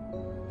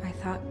 I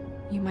thought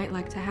you might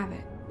like to have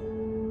it.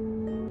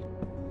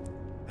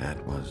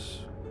 That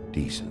was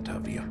decent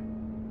of you.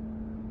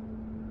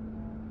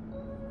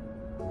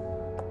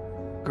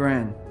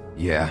 Gren.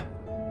 Yeah?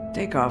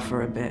 Take off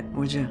for a bit,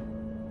 would you?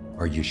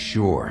 Are you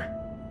sure?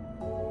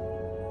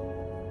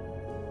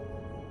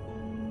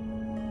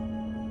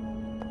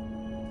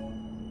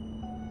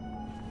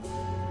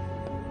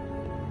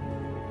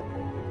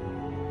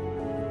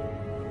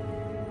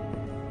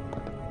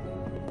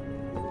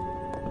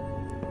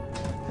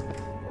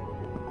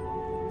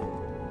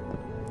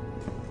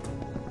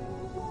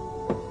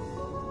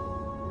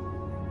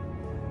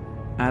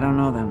 I don't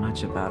know that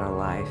much about her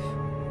life.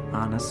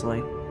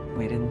 Honestly,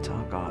 we didn't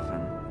talk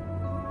often.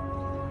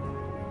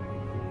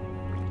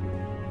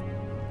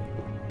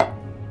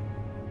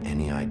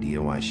 Any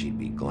idea why she'd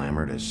be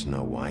glamored as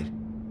Snow White?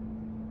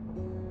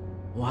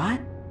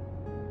 What?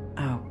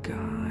 Oh,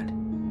 God.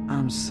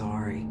 I'm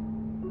sorry.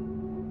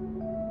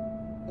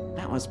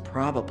 That was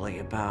probably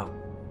about...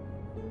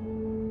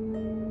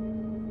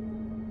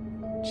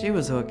 She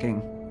was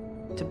hooking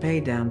to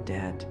pay down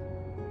debt.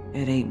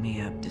 It ate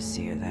me up to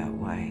see her that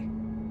way.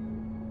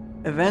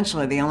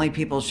 Eventually, the only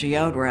people she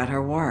owed were at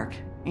her work.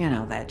 You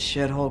know, that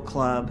shithole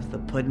club, the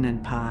Puddin'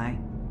 and Pie.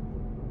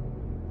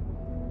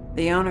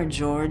 The owner,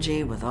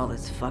 Georgie, with all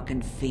his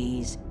fucking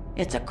fees,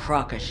 it's a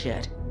crock of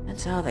shit.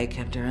 That's how they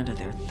kept her under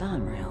their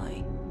thumb,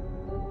 really.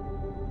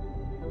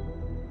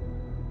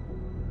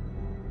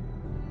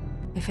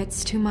 If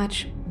it's too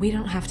much, we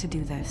don't have to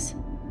do this.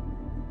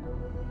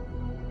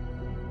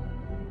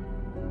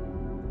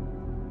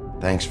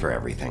 Thanks for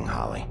everything,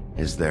 Holly.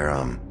 Is there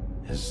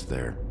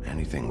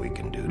anything we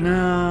can do to...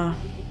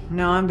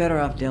 No, I'm better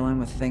off dealing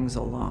with things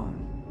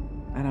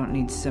alone. I don't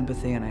need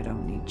sympathy and I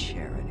don't need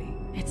charity.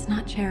 It's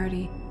not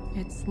charity.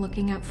 It's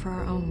looking out for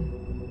our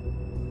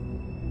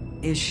own.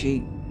 Is she...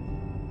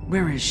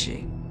 Where is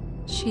she?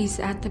 She's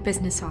at the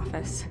business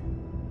office.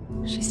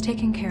 She's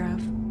taken care of.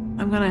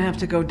 I'm gonna have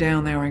to go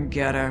down there and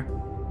get her.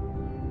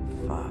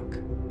 Fuck.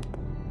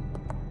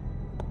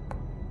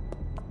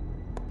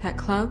 That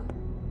club?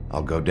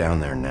 I'll go down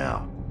there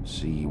now.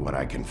 See what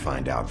I can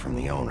find out from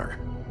the owner.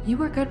 You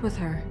were good with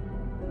her.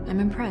 I'm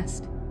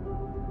impressed.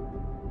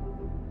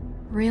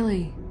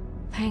 Really,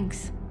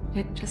 thanks.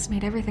 It just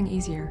made everything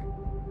easier.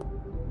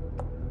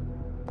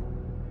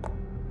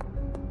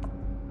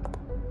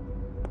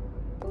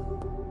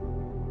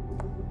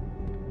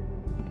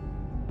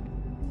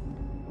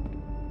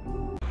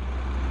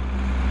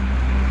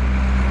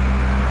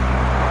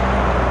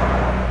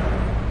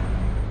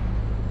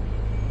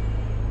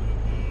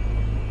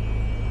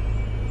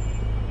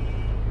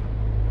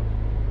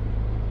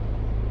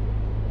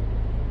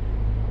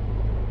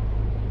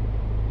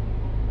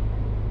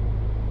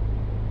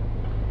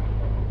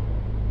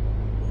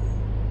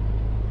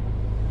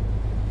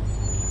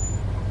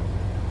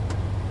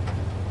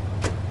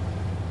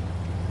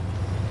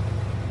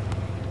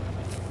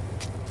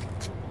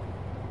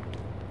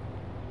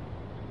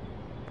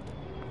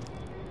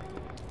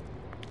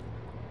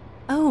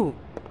 Oh,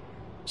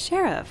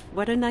 Sheriff,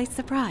 what a nice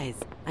surprise.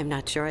 I'm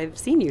not sure I've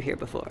seen you here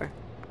before.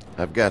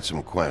 I've got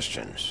some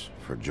questions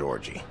for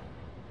Georgie.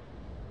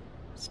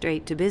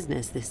 Straight to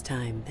business this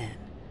time, then.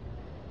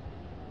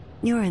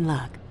 You're in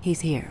luck.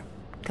 He's here.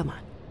 Come on.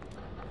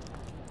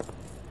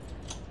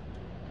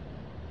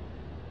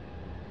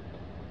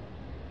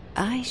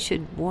 I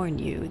should warn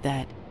you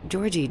that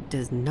Georgie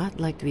does not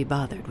like to be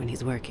bothered when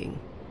he's working.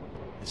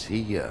 Is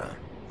he,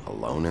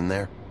 alone in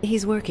there?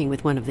 He's working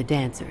with one of the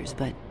dancers,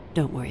 but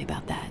don't worry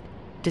about that.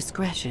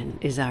 Discretion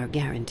is our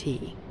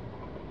guarantee.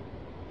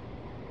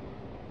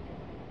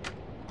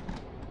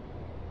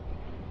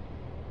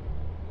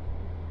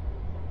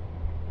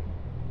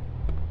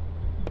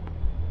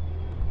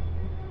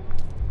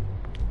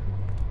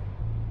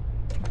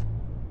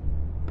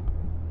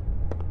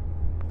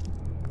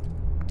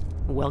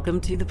 Welcome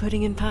to the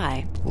pudding and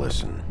pie.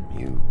 Listen,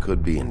 you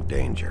could be in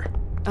danger.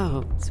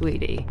 Oh,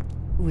 sweetie,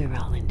 we're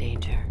all in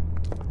danger.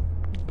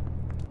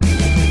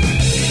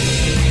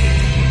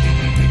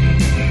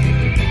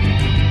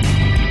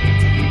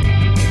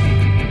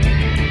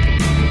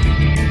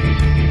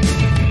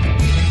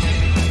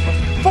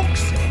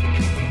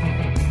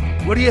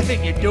 What do you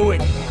think you're doing?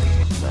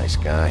 Nice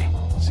guy.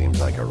 Seems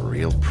like a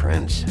real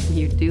prince.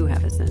 You do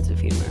have a sense of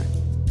humor.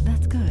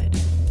 That's good.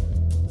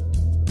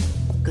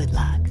 Good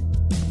luck.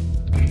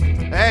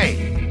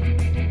 Hey!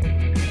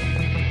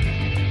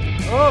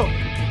 Oh,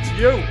 it's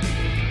you.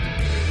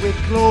 We're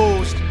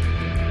closed.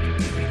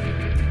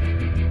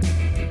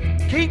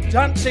 Keep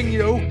dancing,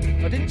 you.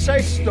 I didn't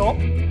say stop.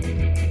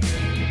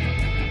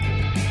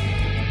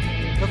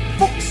 For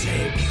fuck's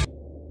sake.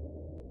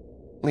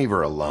 Leave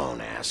her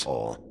alone,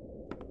 asshole.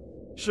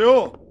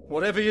 Sure,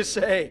 whatever you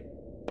say.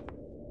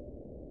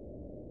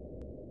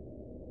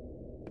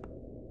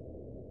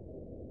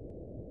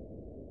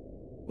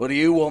 What do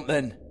you want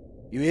then?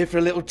 You here for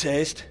a little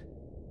taste?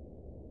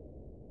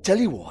 Tell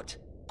you what,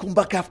 come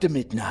back after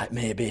midnight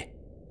maybe.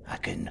 I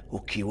can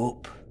hook you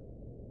up.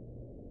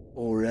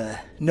 Or,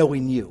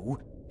 knowing you,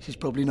 she's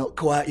probably not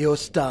quite your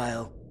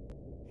style.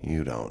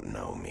 You don't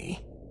know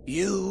me.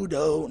 You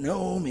don't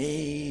know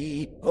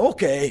me.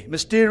 Okay,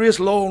 mysterious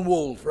lone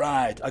wolf,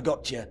 right, I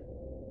got you.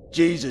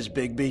 Jesus,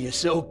 Bigby, you're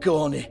so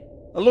corny.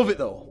 I love it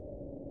though.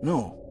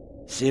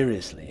 No,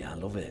 seriously, I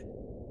love it.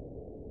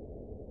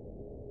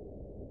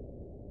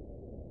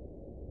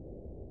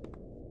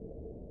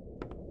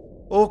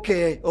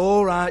 Okay,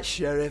 alright,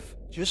 Sheriff.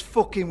 Just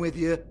fucking with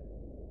you.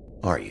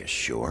 Are you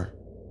sure?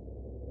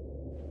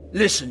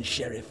 Listen,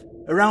 Sheriff.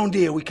 Around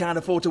here, we can't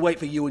afford to wait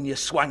for you and your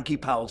swanky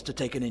pals to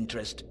take an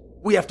interest.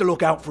 We have to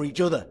look out for each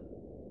other.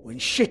 When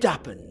shit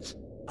happens,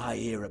 I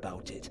hear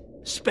about it.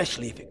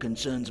 Especially if it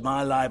concerns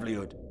my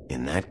livelihood.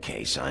 In that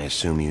case, I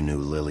assume you knew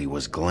Lily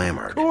was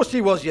glamoured. Of course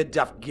she was, you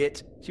daft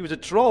git. She was a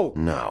troll.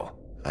 No.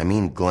 I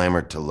mean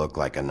glamoured to look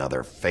like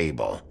another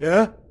fable.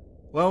 Yeah?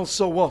 Well,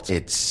 so what?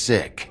 It's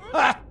sick.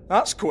 Ha!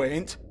 That's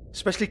quaint.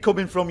 Especially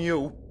coming from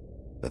you.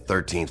 The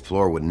 13th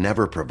floor would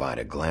never provide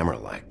a glamour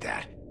like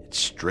that. It's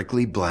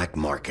strictly black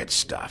market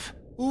stuff.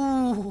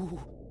 Ooh,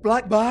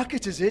 black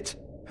market is it?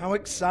 How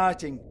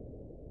exciting.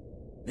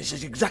 This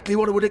is exactly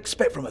what I would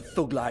expect from a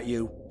thug like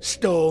you.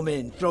 Storm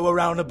in, throw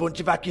around a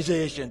bunch of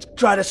accusations,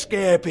 try to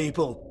scare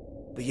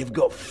people. But you've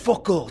got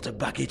fuck all to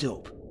back it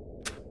up.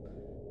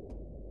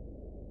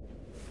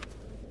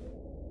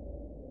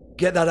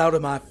 Get that out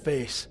of my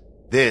face.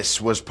 This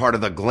was part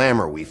of the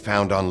glamour we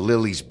found on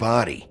Lily's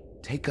body.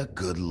 Take a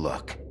good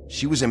look.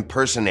 She was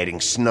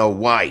impersonating Snow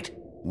White.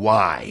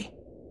 Why?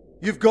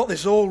 You've got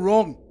this all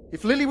wrong.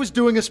 If Lily was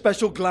doing a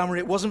special glamour,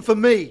 it wasn't for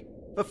me.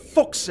 For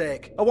fuck's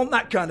sake, I want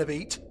that kind of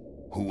eat.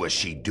 Who was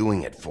she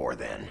doing it for,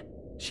 then?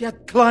 She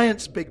had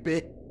clients,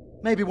 Bigby.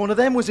 Maybe one of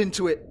them was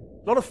into it.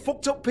 A lot of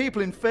fucked up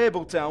people in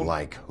Fabletown.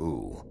 Like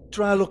who?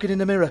 Try looking in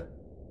the mirror.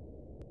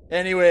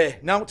 Anyway,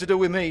 now what to do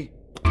with me?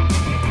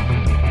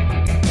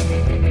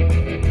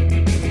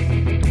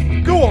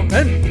 Go on,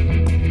 then.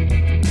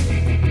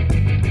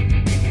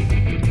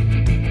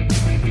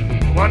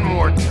 One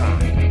more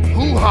time.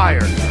 Who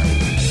hired her?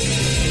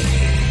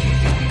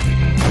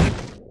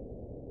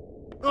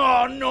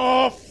 Oh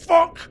no,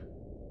 fuck!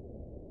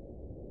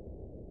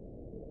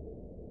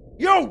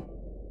 You!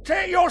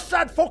 Take your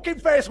sad fucking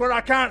face where I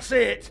can't see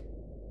it!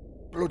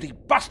 Bloody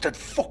bastard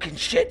fucking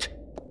shit!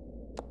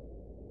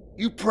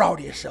 You proud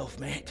of yourself,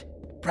 mate?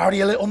 Proud of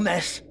your little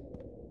mess?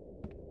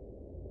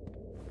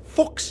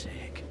 Fuck's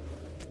sake.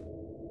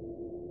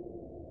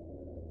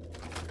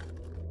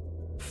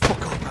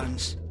 Fuck off,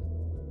 Hans.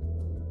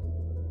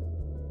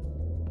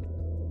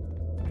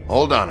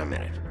 Hold on a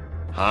minute.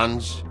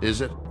 Hans, is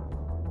it?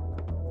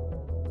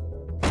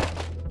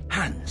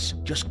 Hans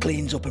just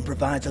cleans up and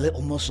provides a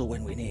little muscle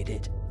when we need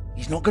it.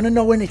 He's not going to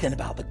know anything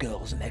about the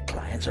girls and their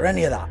clients or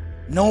any of that.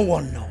 No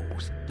one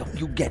knows. Don't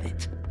you get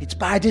it? It's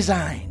by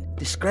design.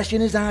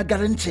 Discretion is our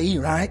guarantee,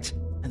 right?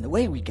 And the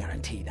way we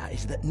guarantee that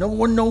is that no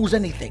one knows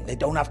anything they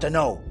don't have to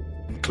know,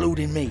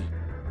 including me.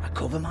 I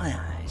cover my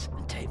eyes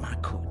and take my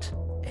cut.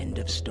 End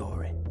of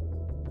story.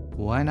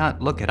 Why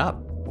not look it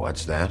up?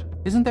 What's that?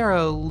 Isn't there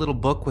a little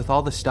book with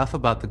all the stuff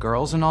about the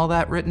girls and all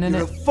that written in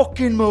You're it? a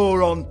fucking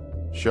moron.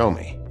 Show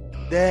me.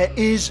 There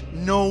is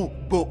no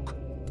book.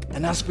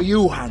 And as for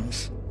you,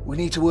 Hans, we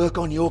need to work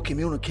on your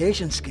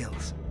communication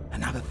skills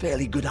and have a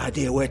fairly good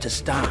idea where to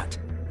start.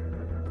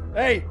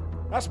 Hey,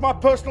 that's my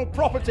personal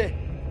property.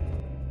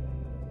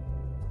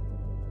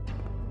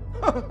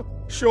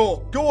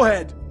 Sure, go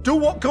ahead. Do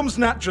what comes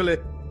naturally.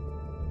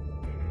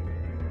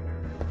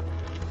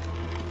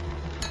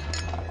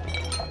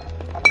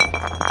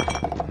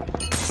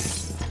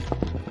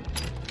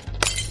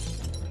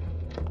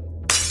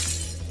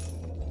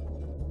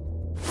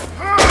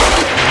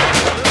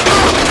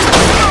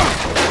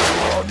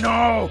 Oh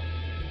no!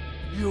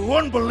 You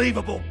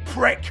unbelievable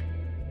prick!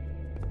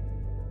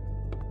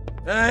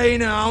 Hey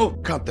now!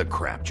 Cut the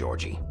crap,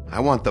 Georgie. I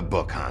want the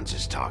book Hans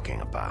is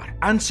talking about.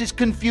 Hans is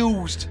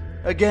confused.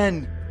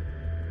 Again.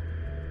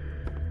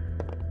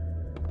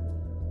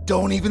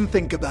 Don't even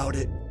think about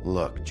it.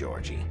 Look,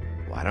 Georgie,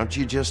 why don't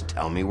you just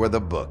tell me where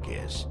the book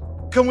is?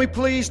 Can we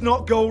please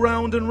not go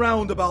round and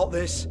round about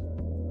this?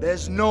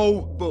 There's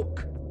no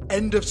book.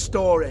 End of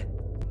story.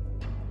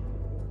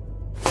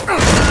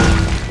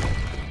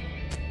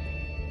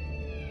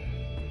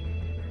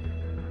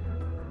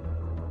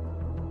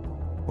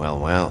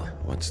 Well,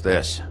 what's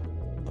this?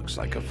 Looks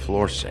like a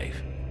floor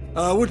safe.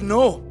 I wouldn't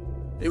know.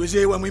 It was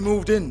here when we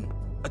moved in.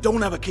 I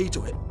don't have a key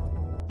to it.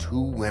 2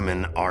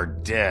 women are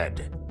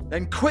dead.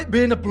 Then quit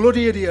being a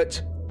bloody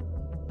idiot.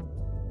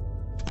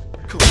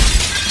 Cool.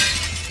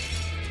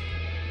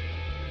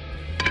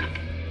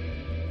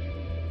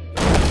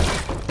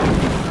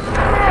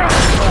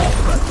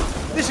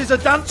 This is a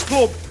dance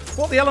club.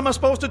 What the hell am I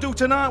supposed to do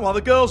tonight while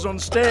the girls are on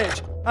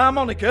stage?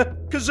 Harmonica,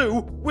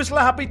 kazoo, whistle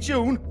a happy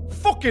tune?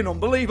 Fucking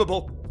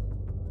unbelievable.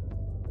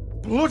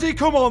 Bloody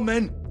come on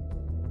then.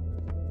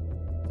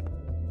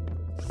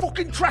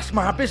 Fucking trash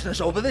my business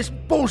over this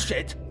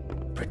bullshit.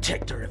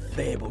 Protector of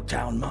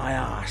Fabletown, my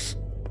ass.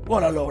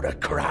 What a load of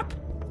crap.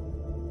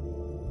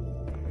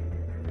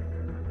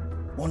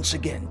 Once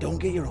again, don't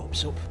get your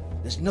hopes up.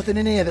 There's nothing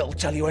in here that'll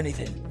tell you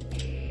anything.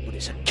 But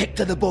it's a kick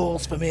to the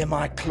balls for me and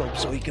my club,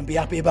 so you can be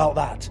happy about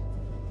that.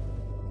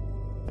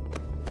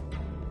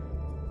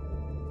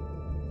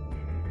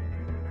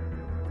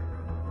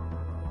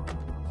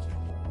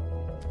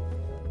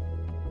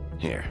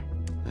 Here,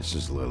 this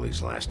is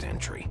Lily's last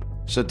entry.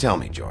 So tell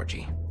me,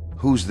 Georgie,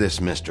 who's this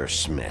Mr.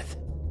 Smith?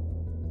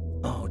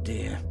 Oh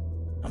dear.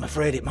 I'm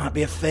afraid it might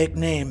be a fake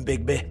name,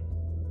 Bigby.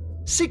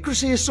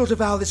 Secrecy is sort of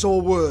how this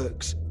all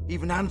works.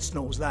 Even Hans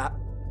knows that.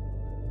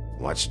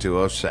 What's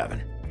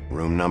 207?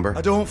 Room number?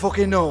 I don't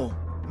fucking know.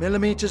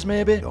 Millimeters,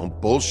 maybe? Don't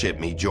bullshit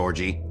me,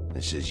 Georgie.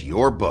 This is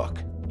your book.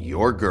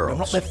 Your girls. I'm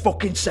not their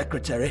fucking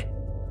secretary.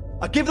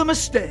 I give them a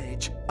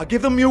stage. I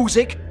give them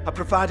music. I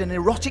provide an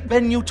erotic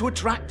venue to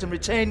attract and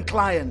retain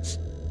clients.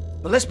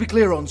 But let's be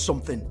clear on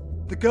something.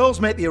 The girls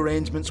make the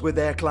arrangements with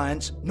their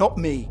clients, not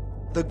me.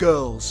 The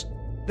girls.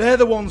 They're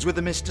the ones with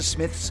the Mr.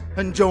 Smiths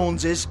and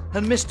Joneses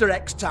and Mr.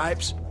 X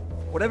types.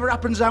 Whatever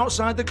happens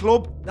outside the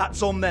club,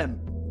 that's on them.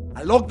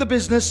 I log the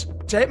business,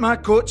 take my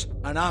cut,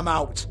 and I'm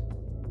out.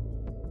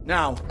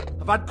 Now,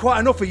 I've had quite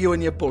enough of you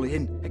and your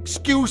bullying.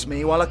 Excuse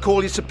me while I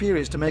call your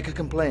superiors to make a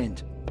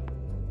complaint.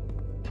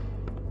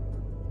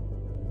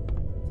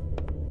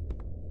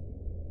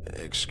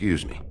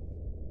 Excuse me.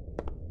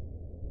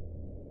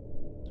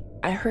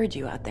 I heard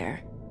you out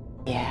there.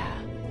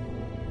 Yeah.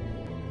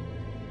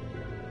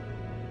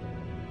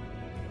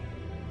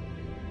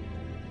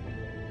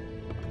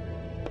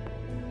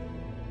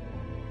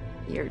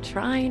 You're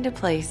trying to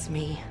place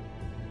me.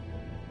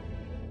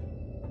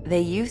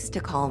 They used to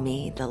call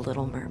me the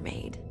Little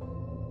Mermaid.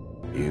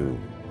 You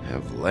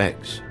have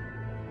legs.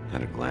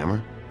 Had a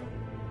glamour?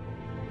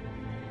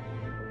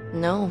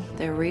 No,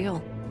 they're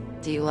real.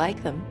 Do you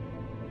like them?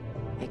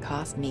 They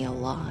cost me a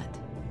lot.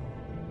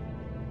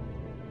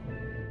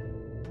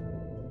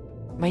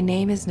 My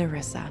name is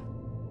Nerissa.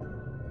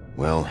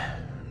 Well,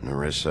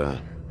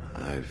 Nerissa,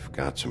 I've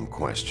got some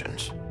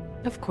questions.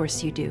 Of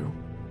course you do.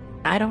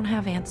 I don't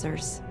have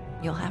answers.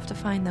 You'll have to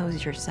find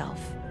those yourself.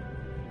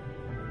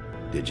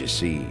 Did you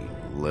see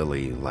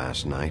Lily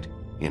last night?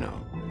 You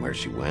know, where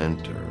she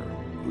went or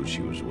who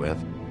she was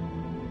with?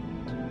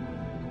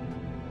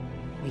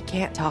 We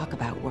can't talk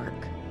about work.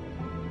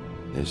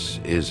 This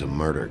is a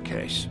murder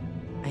case.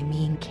 I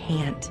mean,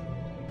 can't.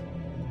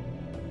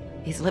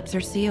 These lips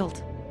are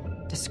sealed.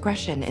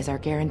 Discretion is our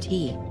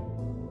guarantee.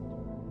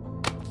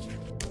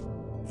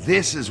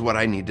 This is what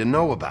I need to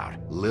know about.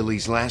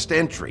 Lily's last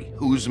entry.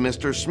 Who's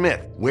Mr.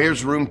 Smith?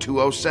 Where's room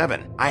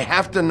 207? I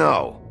have to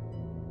know.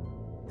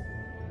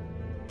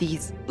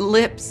 These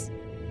lips.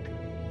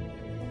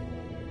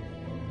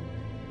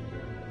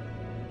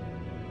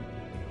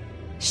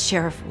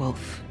 Sheriff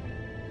Wolf,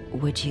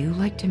 would you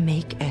like to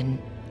make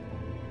an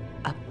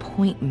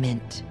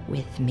appointment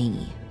with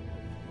me?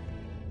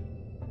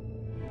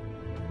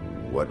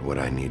 What would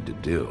I need to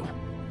do?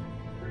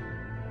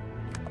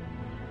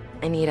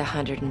 I need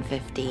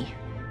 150.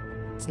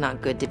 It's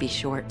not good to be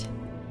short.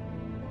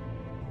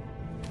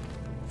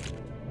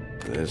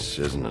 This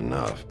isn't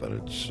enough, but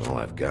it's all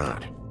I've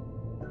got.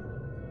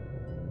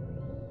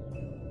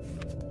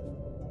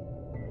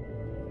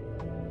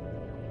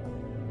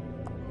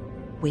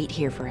 Wait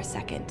here for a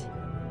second.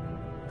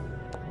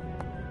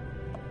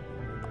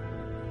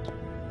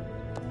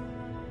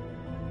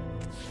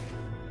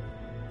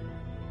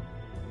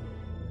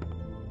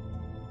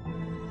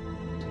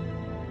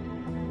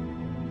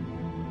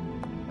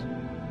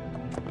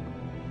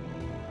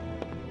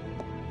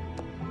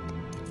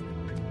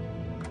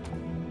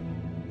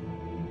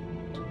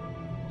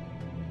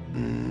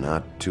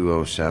 Not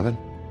 207?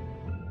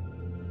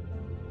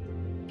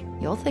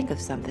 You'll think of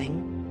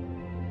something.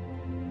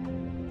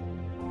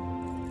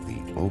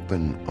 The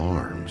open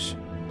arms.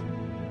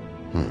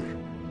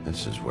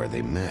 This is where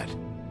they met.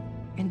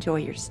 Enjoy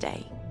your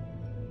stay.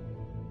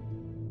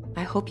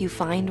 I hope you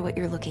find what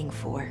you're looking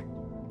for.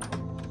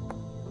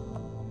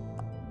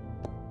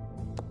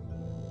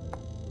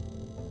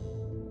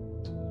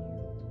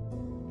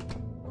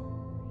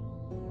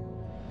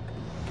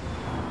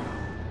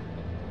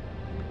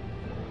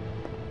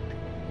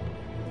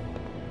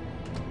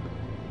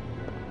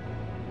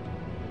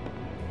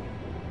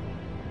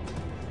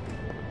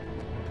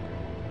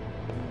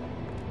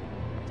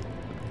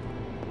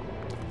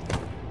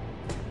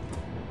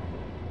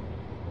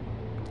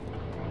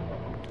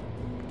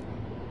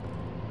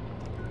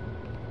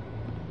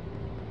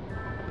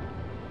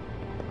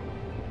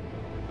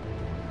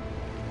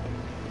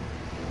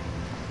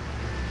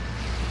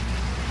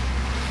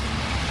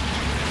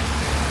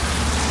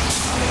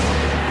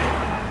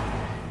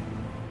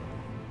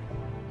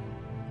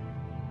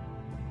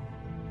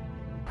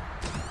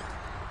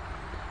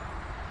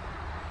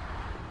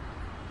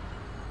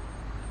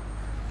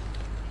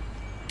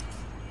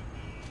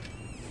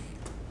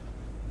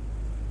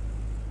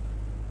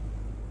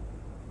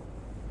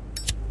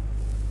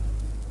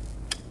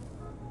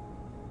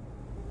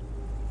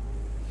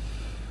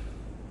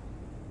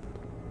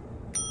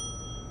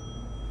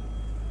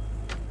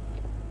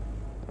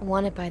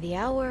 Want it by the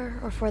hour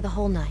or for the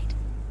whole night?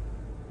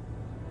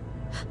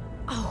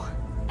 Oh,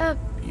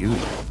 You?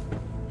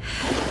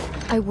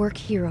 I work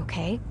here,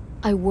 okay?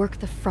 I work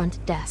the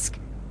front desk.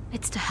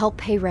 It's to help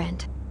pay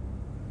rent.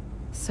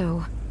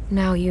 So,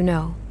 now you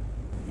know.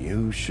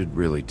 You should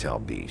really tell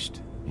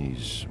Beast.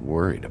 He's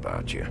worried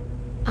about you.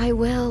 I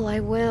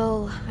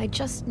will. I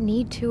just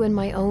need to in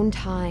my own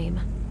time.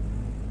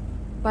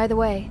 By the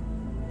way,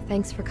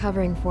 thanks for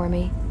covering for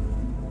me.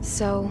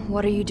 So,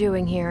 what are you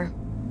doing here?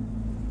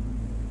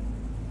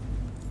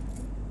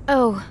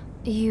 Oh,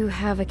 you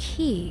have a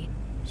key.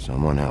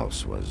 Someone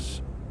else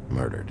was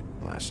murdered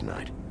last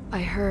night. I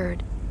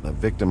heard. The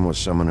victim was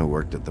someone who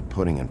worked at the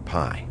Pudding and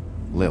Pie.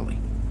 Lily.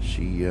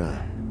 She,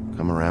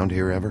 come around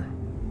here ever?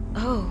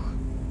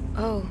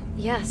 Oh,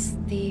 yes,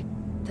 the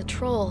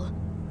troll.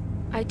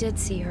 I did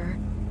see her.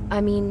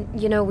 I mean,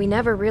 you know, we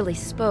never really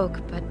spoke,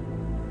 but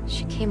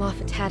she came off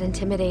a tad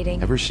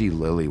intimidating. Ever see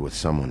Lily with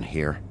someone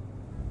here?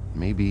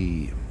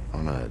 Maybe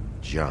on a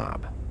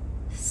job?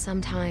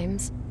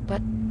 Sometimes,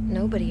 but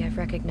nobody I've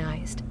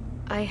recognized.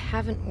 I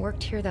haven't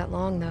worked here that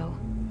long, though.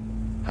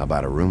 How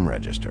about a room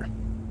register?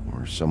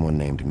 Or someone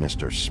named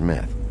Mr.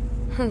 Smith?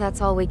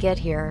 That's all we get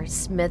here,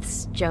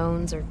 Smiths,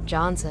 Jones, or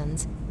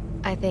Johnsons.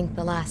 I think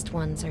the last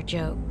ones are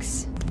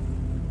jokes.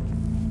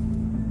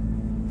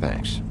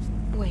 Thanks.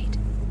 Wait.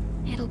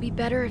 It'll be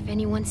better if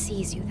anyone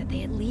sees you that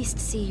they at least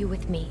see you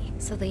with me,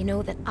 so they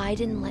know that I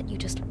didn't let you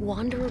just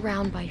wander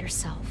around by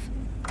yourself.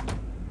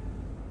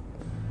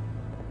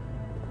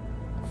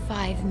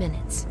 5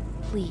 minutes,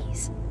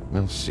 please.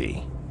 We'll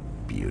see,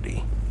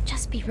 beauty.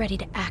 Just be ready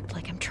to act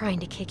like I'm trying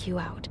to kick you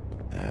out.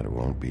 That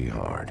won't be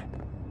hard.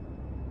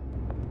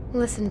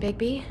 Listen,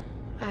 Bigby,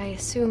 I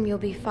assume you'll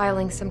be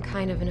filing some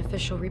kind of an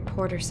official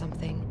report or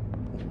something.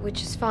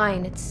 Which is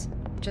fine, it's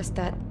just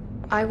that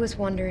I was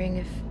wondering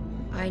if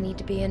I need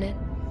to be in it.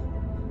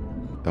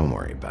 Don't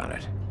worry about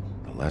it.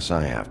 The less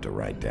I have to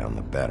write down,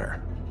 the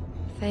better.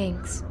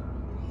 Thanks.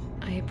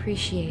 I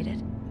appreciate it.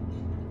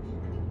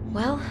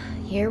 Well,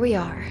 here we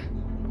are.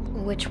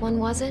 Which one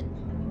was it?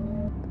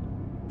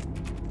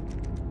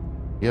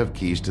 You have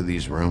keys to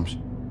these rooms?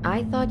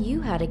 I thought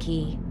you had a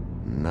key.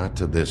 Not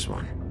to this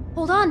one.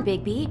 Hold on,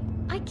 Bigby.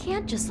 I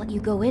can't just let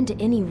you go into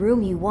any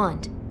room you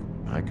want.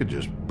 I could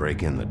just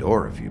break in the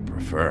door if you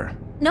prefer.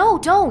 No,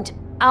 don't!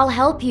 I'll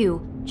help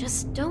you.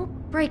 Just don't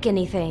break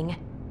anything.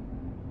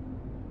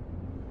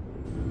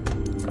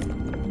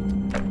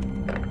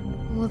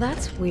 Well,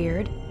 that's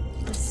weird.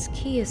 This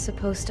key is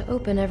supposed to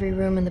open every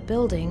room in the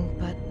building,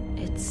 but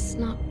it's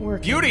not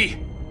working.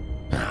 Beauty!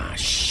 Ah,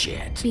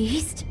 shit.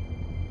 Beast?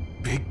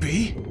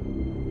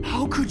 Bigby?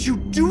 How could you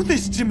do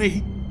this to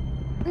me?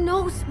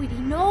 No, sweetie,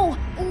 no.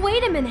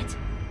 Wait a minute.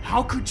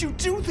 How could you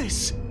do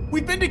this?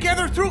 We've been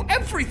together through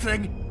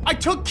everything. I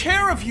took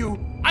care of you.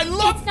 I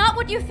love— It's not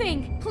what you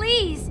think.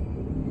 Please.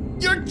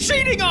 You're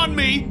cheating on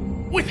me!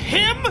 With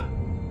him?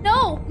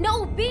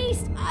 No,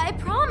 Beast. I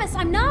promise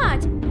I'm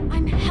not.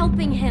 I'm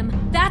helping him.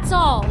 That's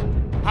all.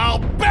 I'll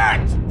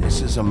bet!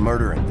 This is a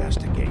murder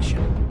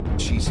investigation.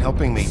 She's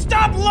helping me—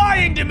 Stop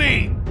lying to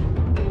me!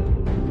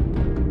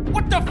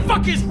 What the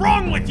fuck is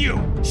wrong with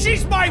you?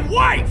 She's my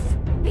wife!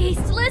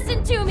 Beast,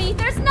 listen to me.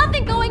 There's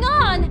nothing going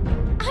on.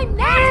 I'm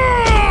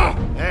not—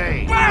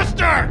 Hey!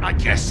 Bastard! I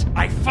guess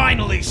I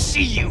finally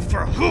see you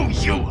for who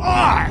you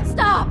are!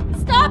 Stop!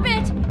 Stop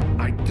it!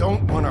 I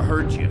don't want to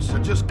hurt you, so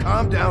just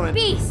calm down and—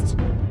 Beast!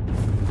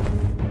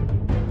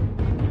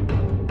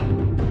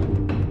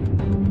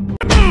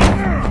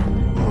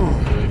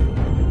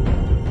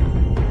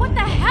 What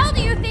the hell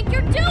do you think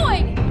you're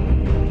doing?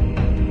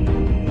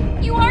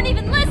 You aren't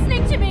even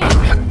listening to me!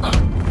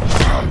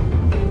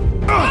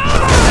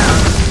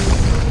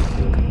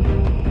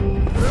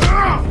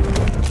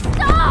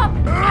 Stop!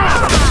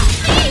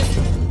 Beast!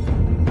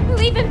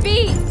 Leave him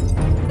be!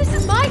 This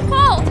is my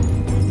fault!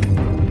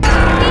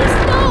 Beast,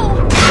 no!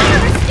 I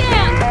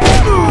understand!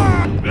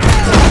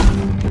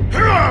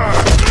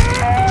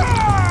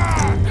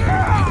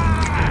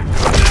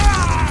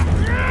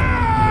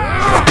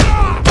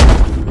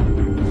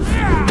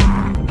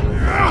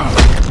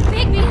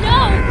 Bigby, no!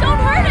 Don't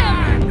hurt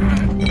him!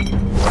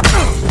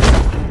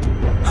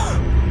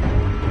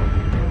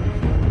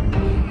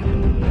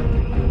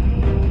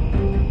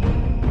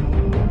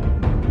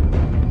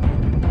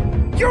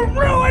 You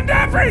ruined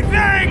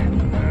everything!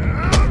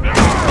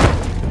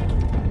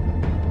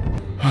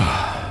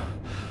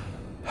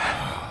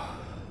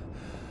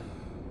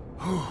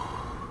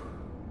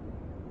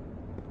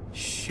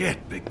 Shit,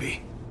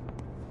 Bigby.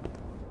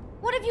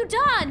 What have you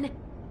done?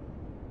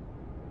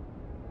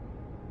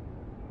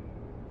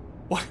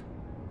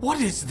 What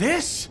is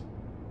this?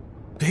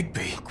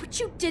 Bigby. Look what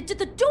you did to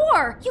the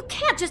door! You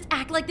can't just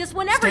act like this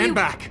whenever Stand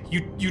back.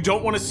 You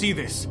don't want to see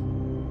this.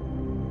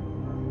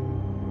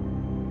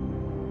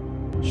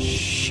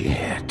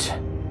 Shit.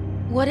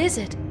 What is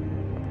it?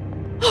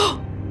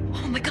 Oh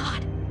my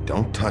god.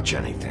 Don't touch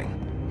anything.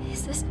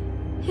 Is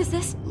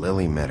this?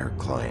 Lily met her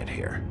client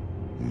here.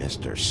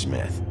 Mr.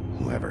 Smith,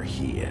 whoever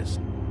he is.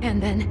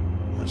 And then?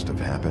 Must have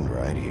happened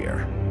right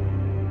here.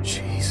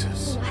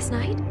 Jesus. Last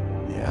night?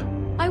 Yeah?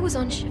 I was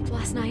on shift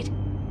last night.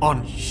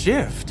 On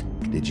shift?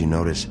 Did you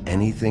notice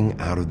anything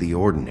out of the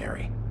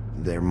ordinary?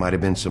 There might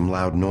have been some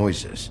loud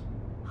noises.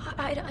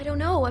 I don't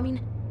know. I mean,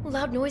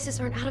 loud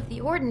noises aren't out of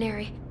the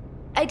ordinary.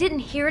 I didn't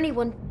hear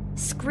anyone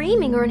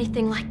screaming or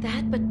anything like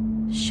that, but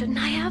shouldn't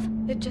I have?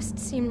 It just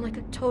seemed like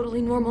a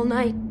totally normal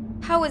night.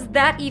 How is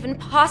that even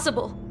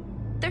possible?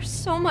 There's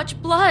so much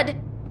blood.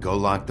 Go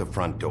lock the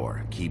front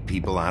door. Keep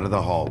people out of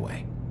the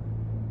hallway.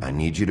 I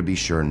need you to be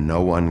sure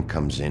no one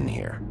comes in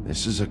here.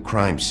 This is a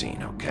crime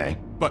scene, okay?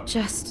 But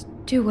just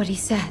do what he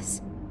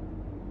says.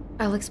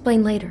 I'll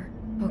explain later,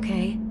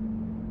 okay?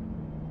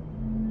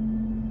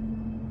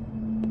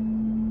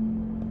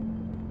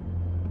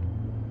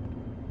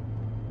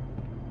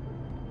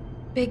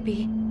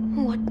 Bigby,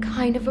 what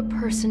kind of a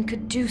person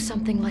could do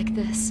something like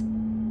this?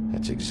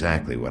 That's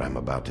exactly what I'm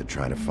about to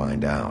try to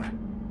find out.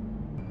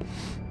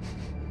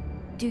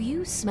 Do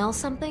you smell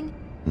something?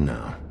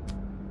 No,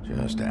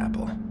 just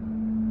apple.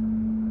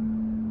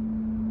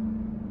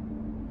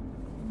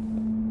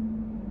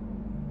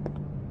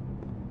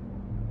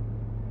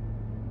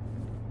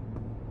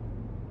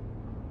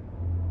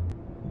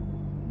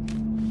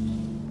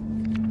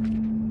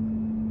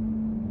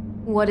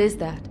 What is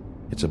that?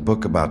 It's a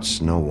book about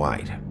Snow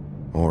White.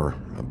 Or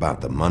about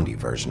the Mundy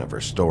version of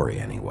her story,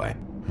 anyway.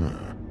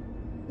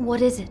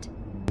 What is it?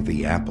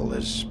 The apple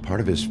is part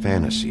of his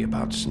fantasy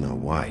about Snow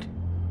White.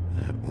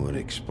 That would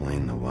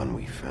explain the one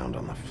we found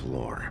on the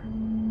floor.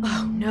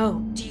 Oh no,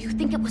 do you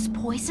think it was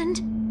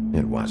poisoned?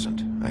 It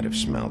wasn't. I'd have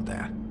smelled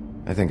that.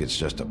 I think it's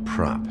just a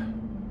prop.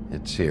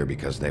 It's here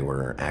because they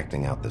were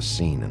acting out the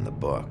scene in the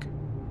book.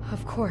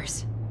 Of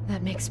course.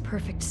 That makes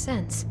perfect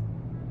sense.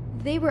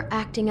 They were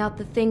acting out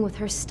the thing with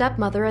her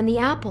stepmother and the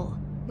apple,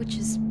 which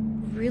is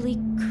really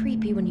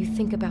creepy when you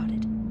think about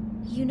it.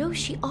 You know,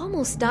 she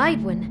almost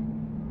died when...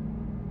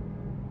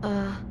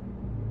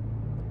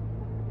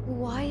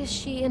 Why is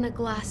she in a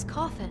glass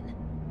coffin?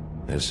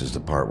 This is the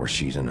part where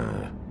she's in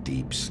a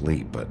deep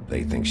sleep, but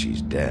they think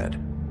she's dead.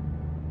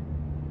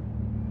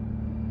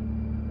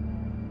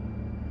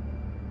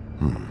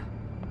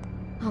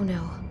 Oh no.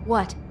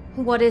 What?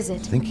 What is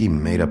it? I think he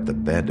made up the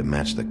bed to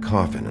match the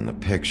coffin in the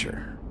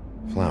picture.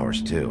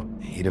 Flowers, too.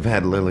 He'd have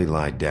had Lily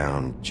lie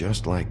down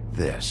just like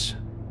this.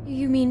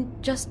 You mean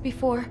just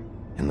before?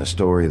 In the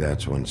story,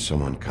 that's when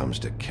someone comes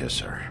to kiss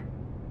her.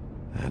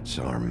 That's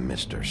our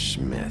Mr.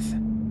 Smith.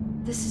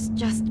 This is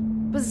just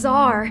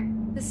bizarre.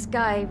 This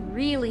guy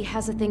really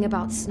has a thing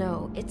about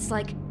Snow. It's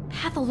like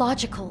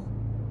pathological.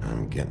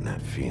 I'm getting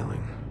that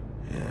feeling,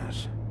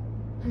 yes.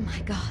 Oh my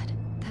god,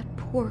 that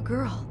poor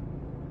girl.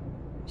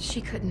 She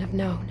couldn't have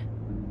known.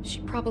 She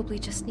probably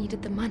just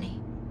needed the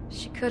money.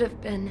 She could have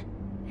been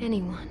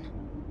anyone.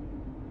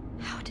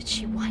 How did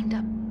she wind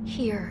up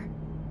here?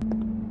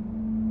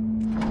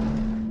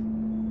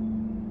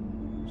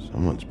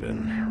 Someone's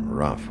been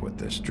rough with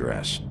this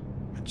dress.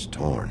 It's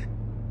torn.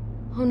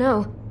 Oh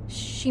no,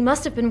 she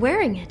must have been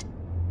wearing it.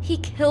 He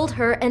killed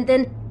her and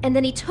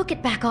then he took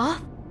it back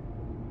off?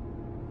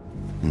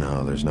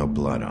 No, there's no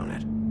blood on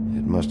it.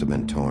 It must have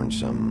been torn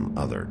some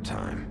other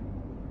time.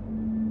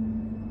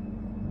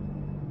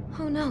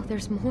 Oh no,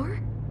 there's more?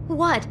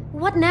 What?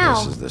 What now?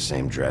 This is the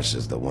same dress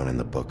as the one in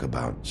the book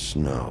about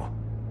Snow.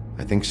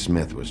 I think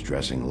Smith was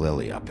dressing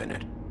Lily up in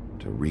it,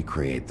 to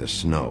recreate the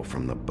Snow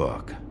from the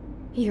book.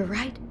 You're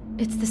right.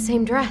 It's the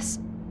same dress.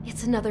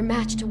 It's another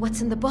match to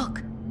what's in the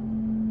book.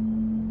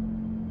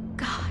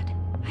 God,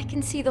 I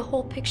can see the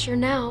whole picture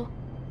now.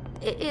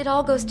 It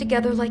all goes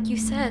together like you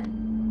said.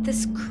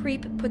 This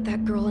creep put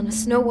that girl in a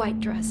Snow White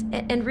dress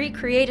and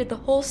recreated the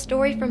whole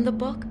story from the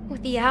book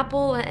with the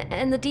apple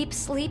and the deep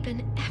sleep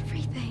and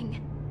everything.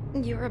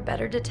 You're a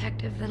better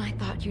detective than I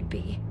thought you'd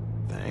be.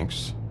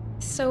 Thanks.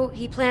 So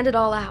he planned it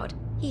all out.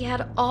 He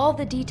had all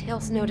the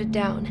details noted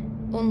down.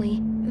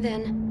 Only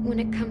then, when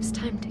it comes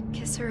time to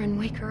kiss her and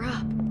wake her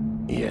up.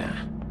 Yeah.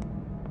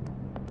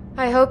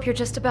 I hope you're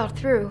just about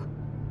through.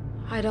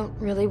 I don't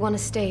really want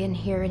to stay in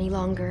here any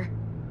longer.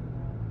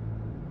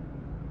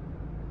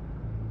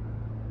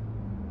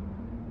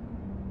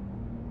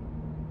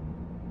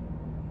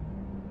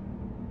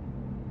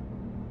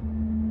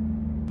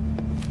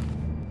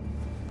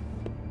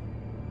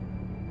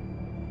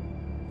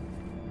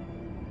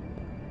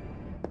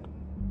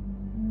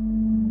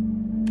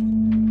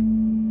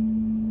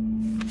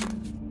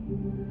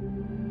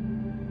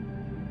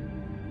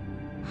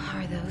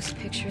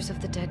 Pictures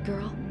of the dead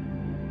girl?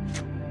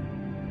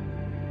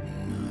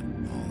 Not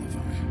all of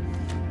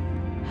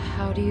them.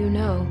 How do you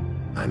know?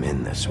 I'm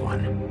in this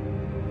one.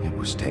 It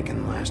was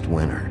taken last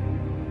winter.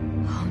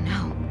 Oh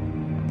no.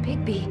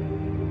 Bigby.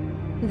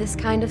 This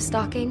kind of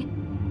stalking,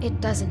 it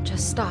doesn't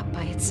just stop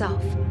by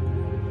itself.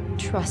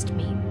 Trust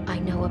me, I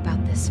know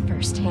about this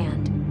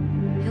firsthand.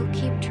 He'll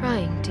keep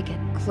trying to get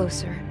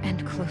closer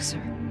and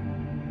closer.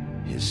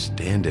 His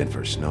stand-in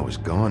for Snow is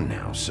gone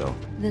now, so...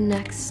 The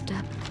next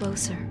step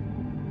closer.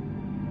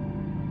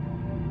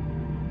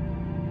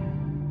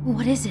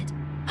 What is it?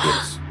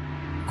 It's...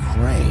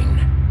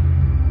 Crane.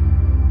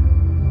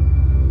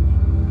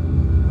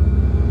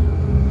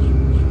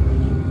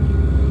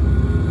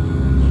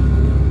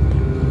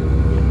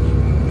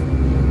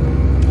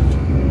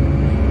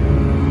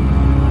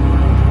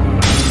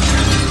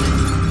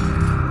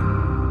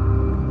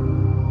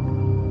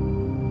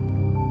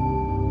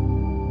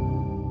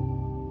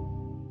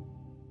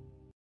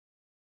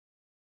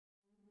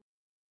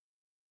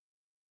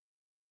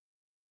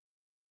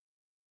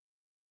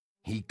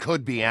 He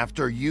could be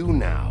after you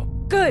now.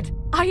 Good!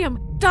 I am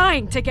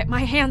dying to get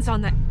my hands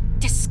on that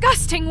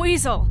disgusting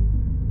weasel!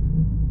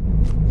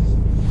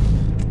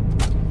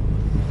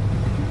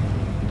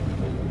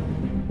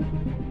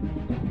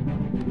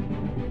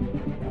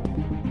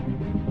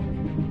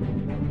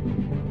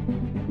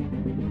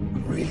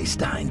 I'm really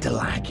starting to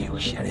like you,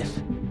 Sheriff.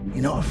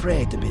 You're not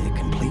afraid to be a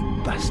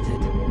complete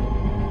bastard.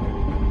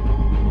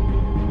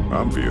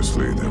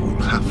 Obviously, there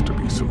will have to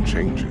be some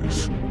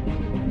changes.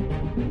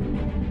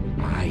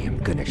 I am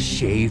gonna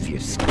shave your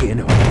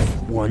skin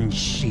off one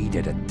sheet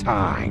at a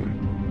time.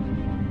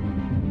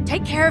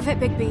 Take care of it,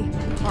 Bigby,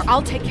 or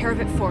I'll take care of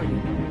it for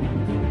you.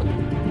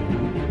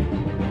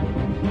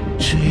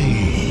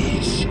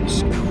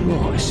 Jesus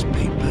Christ,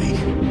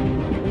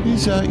 Bigby.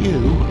 Is that you?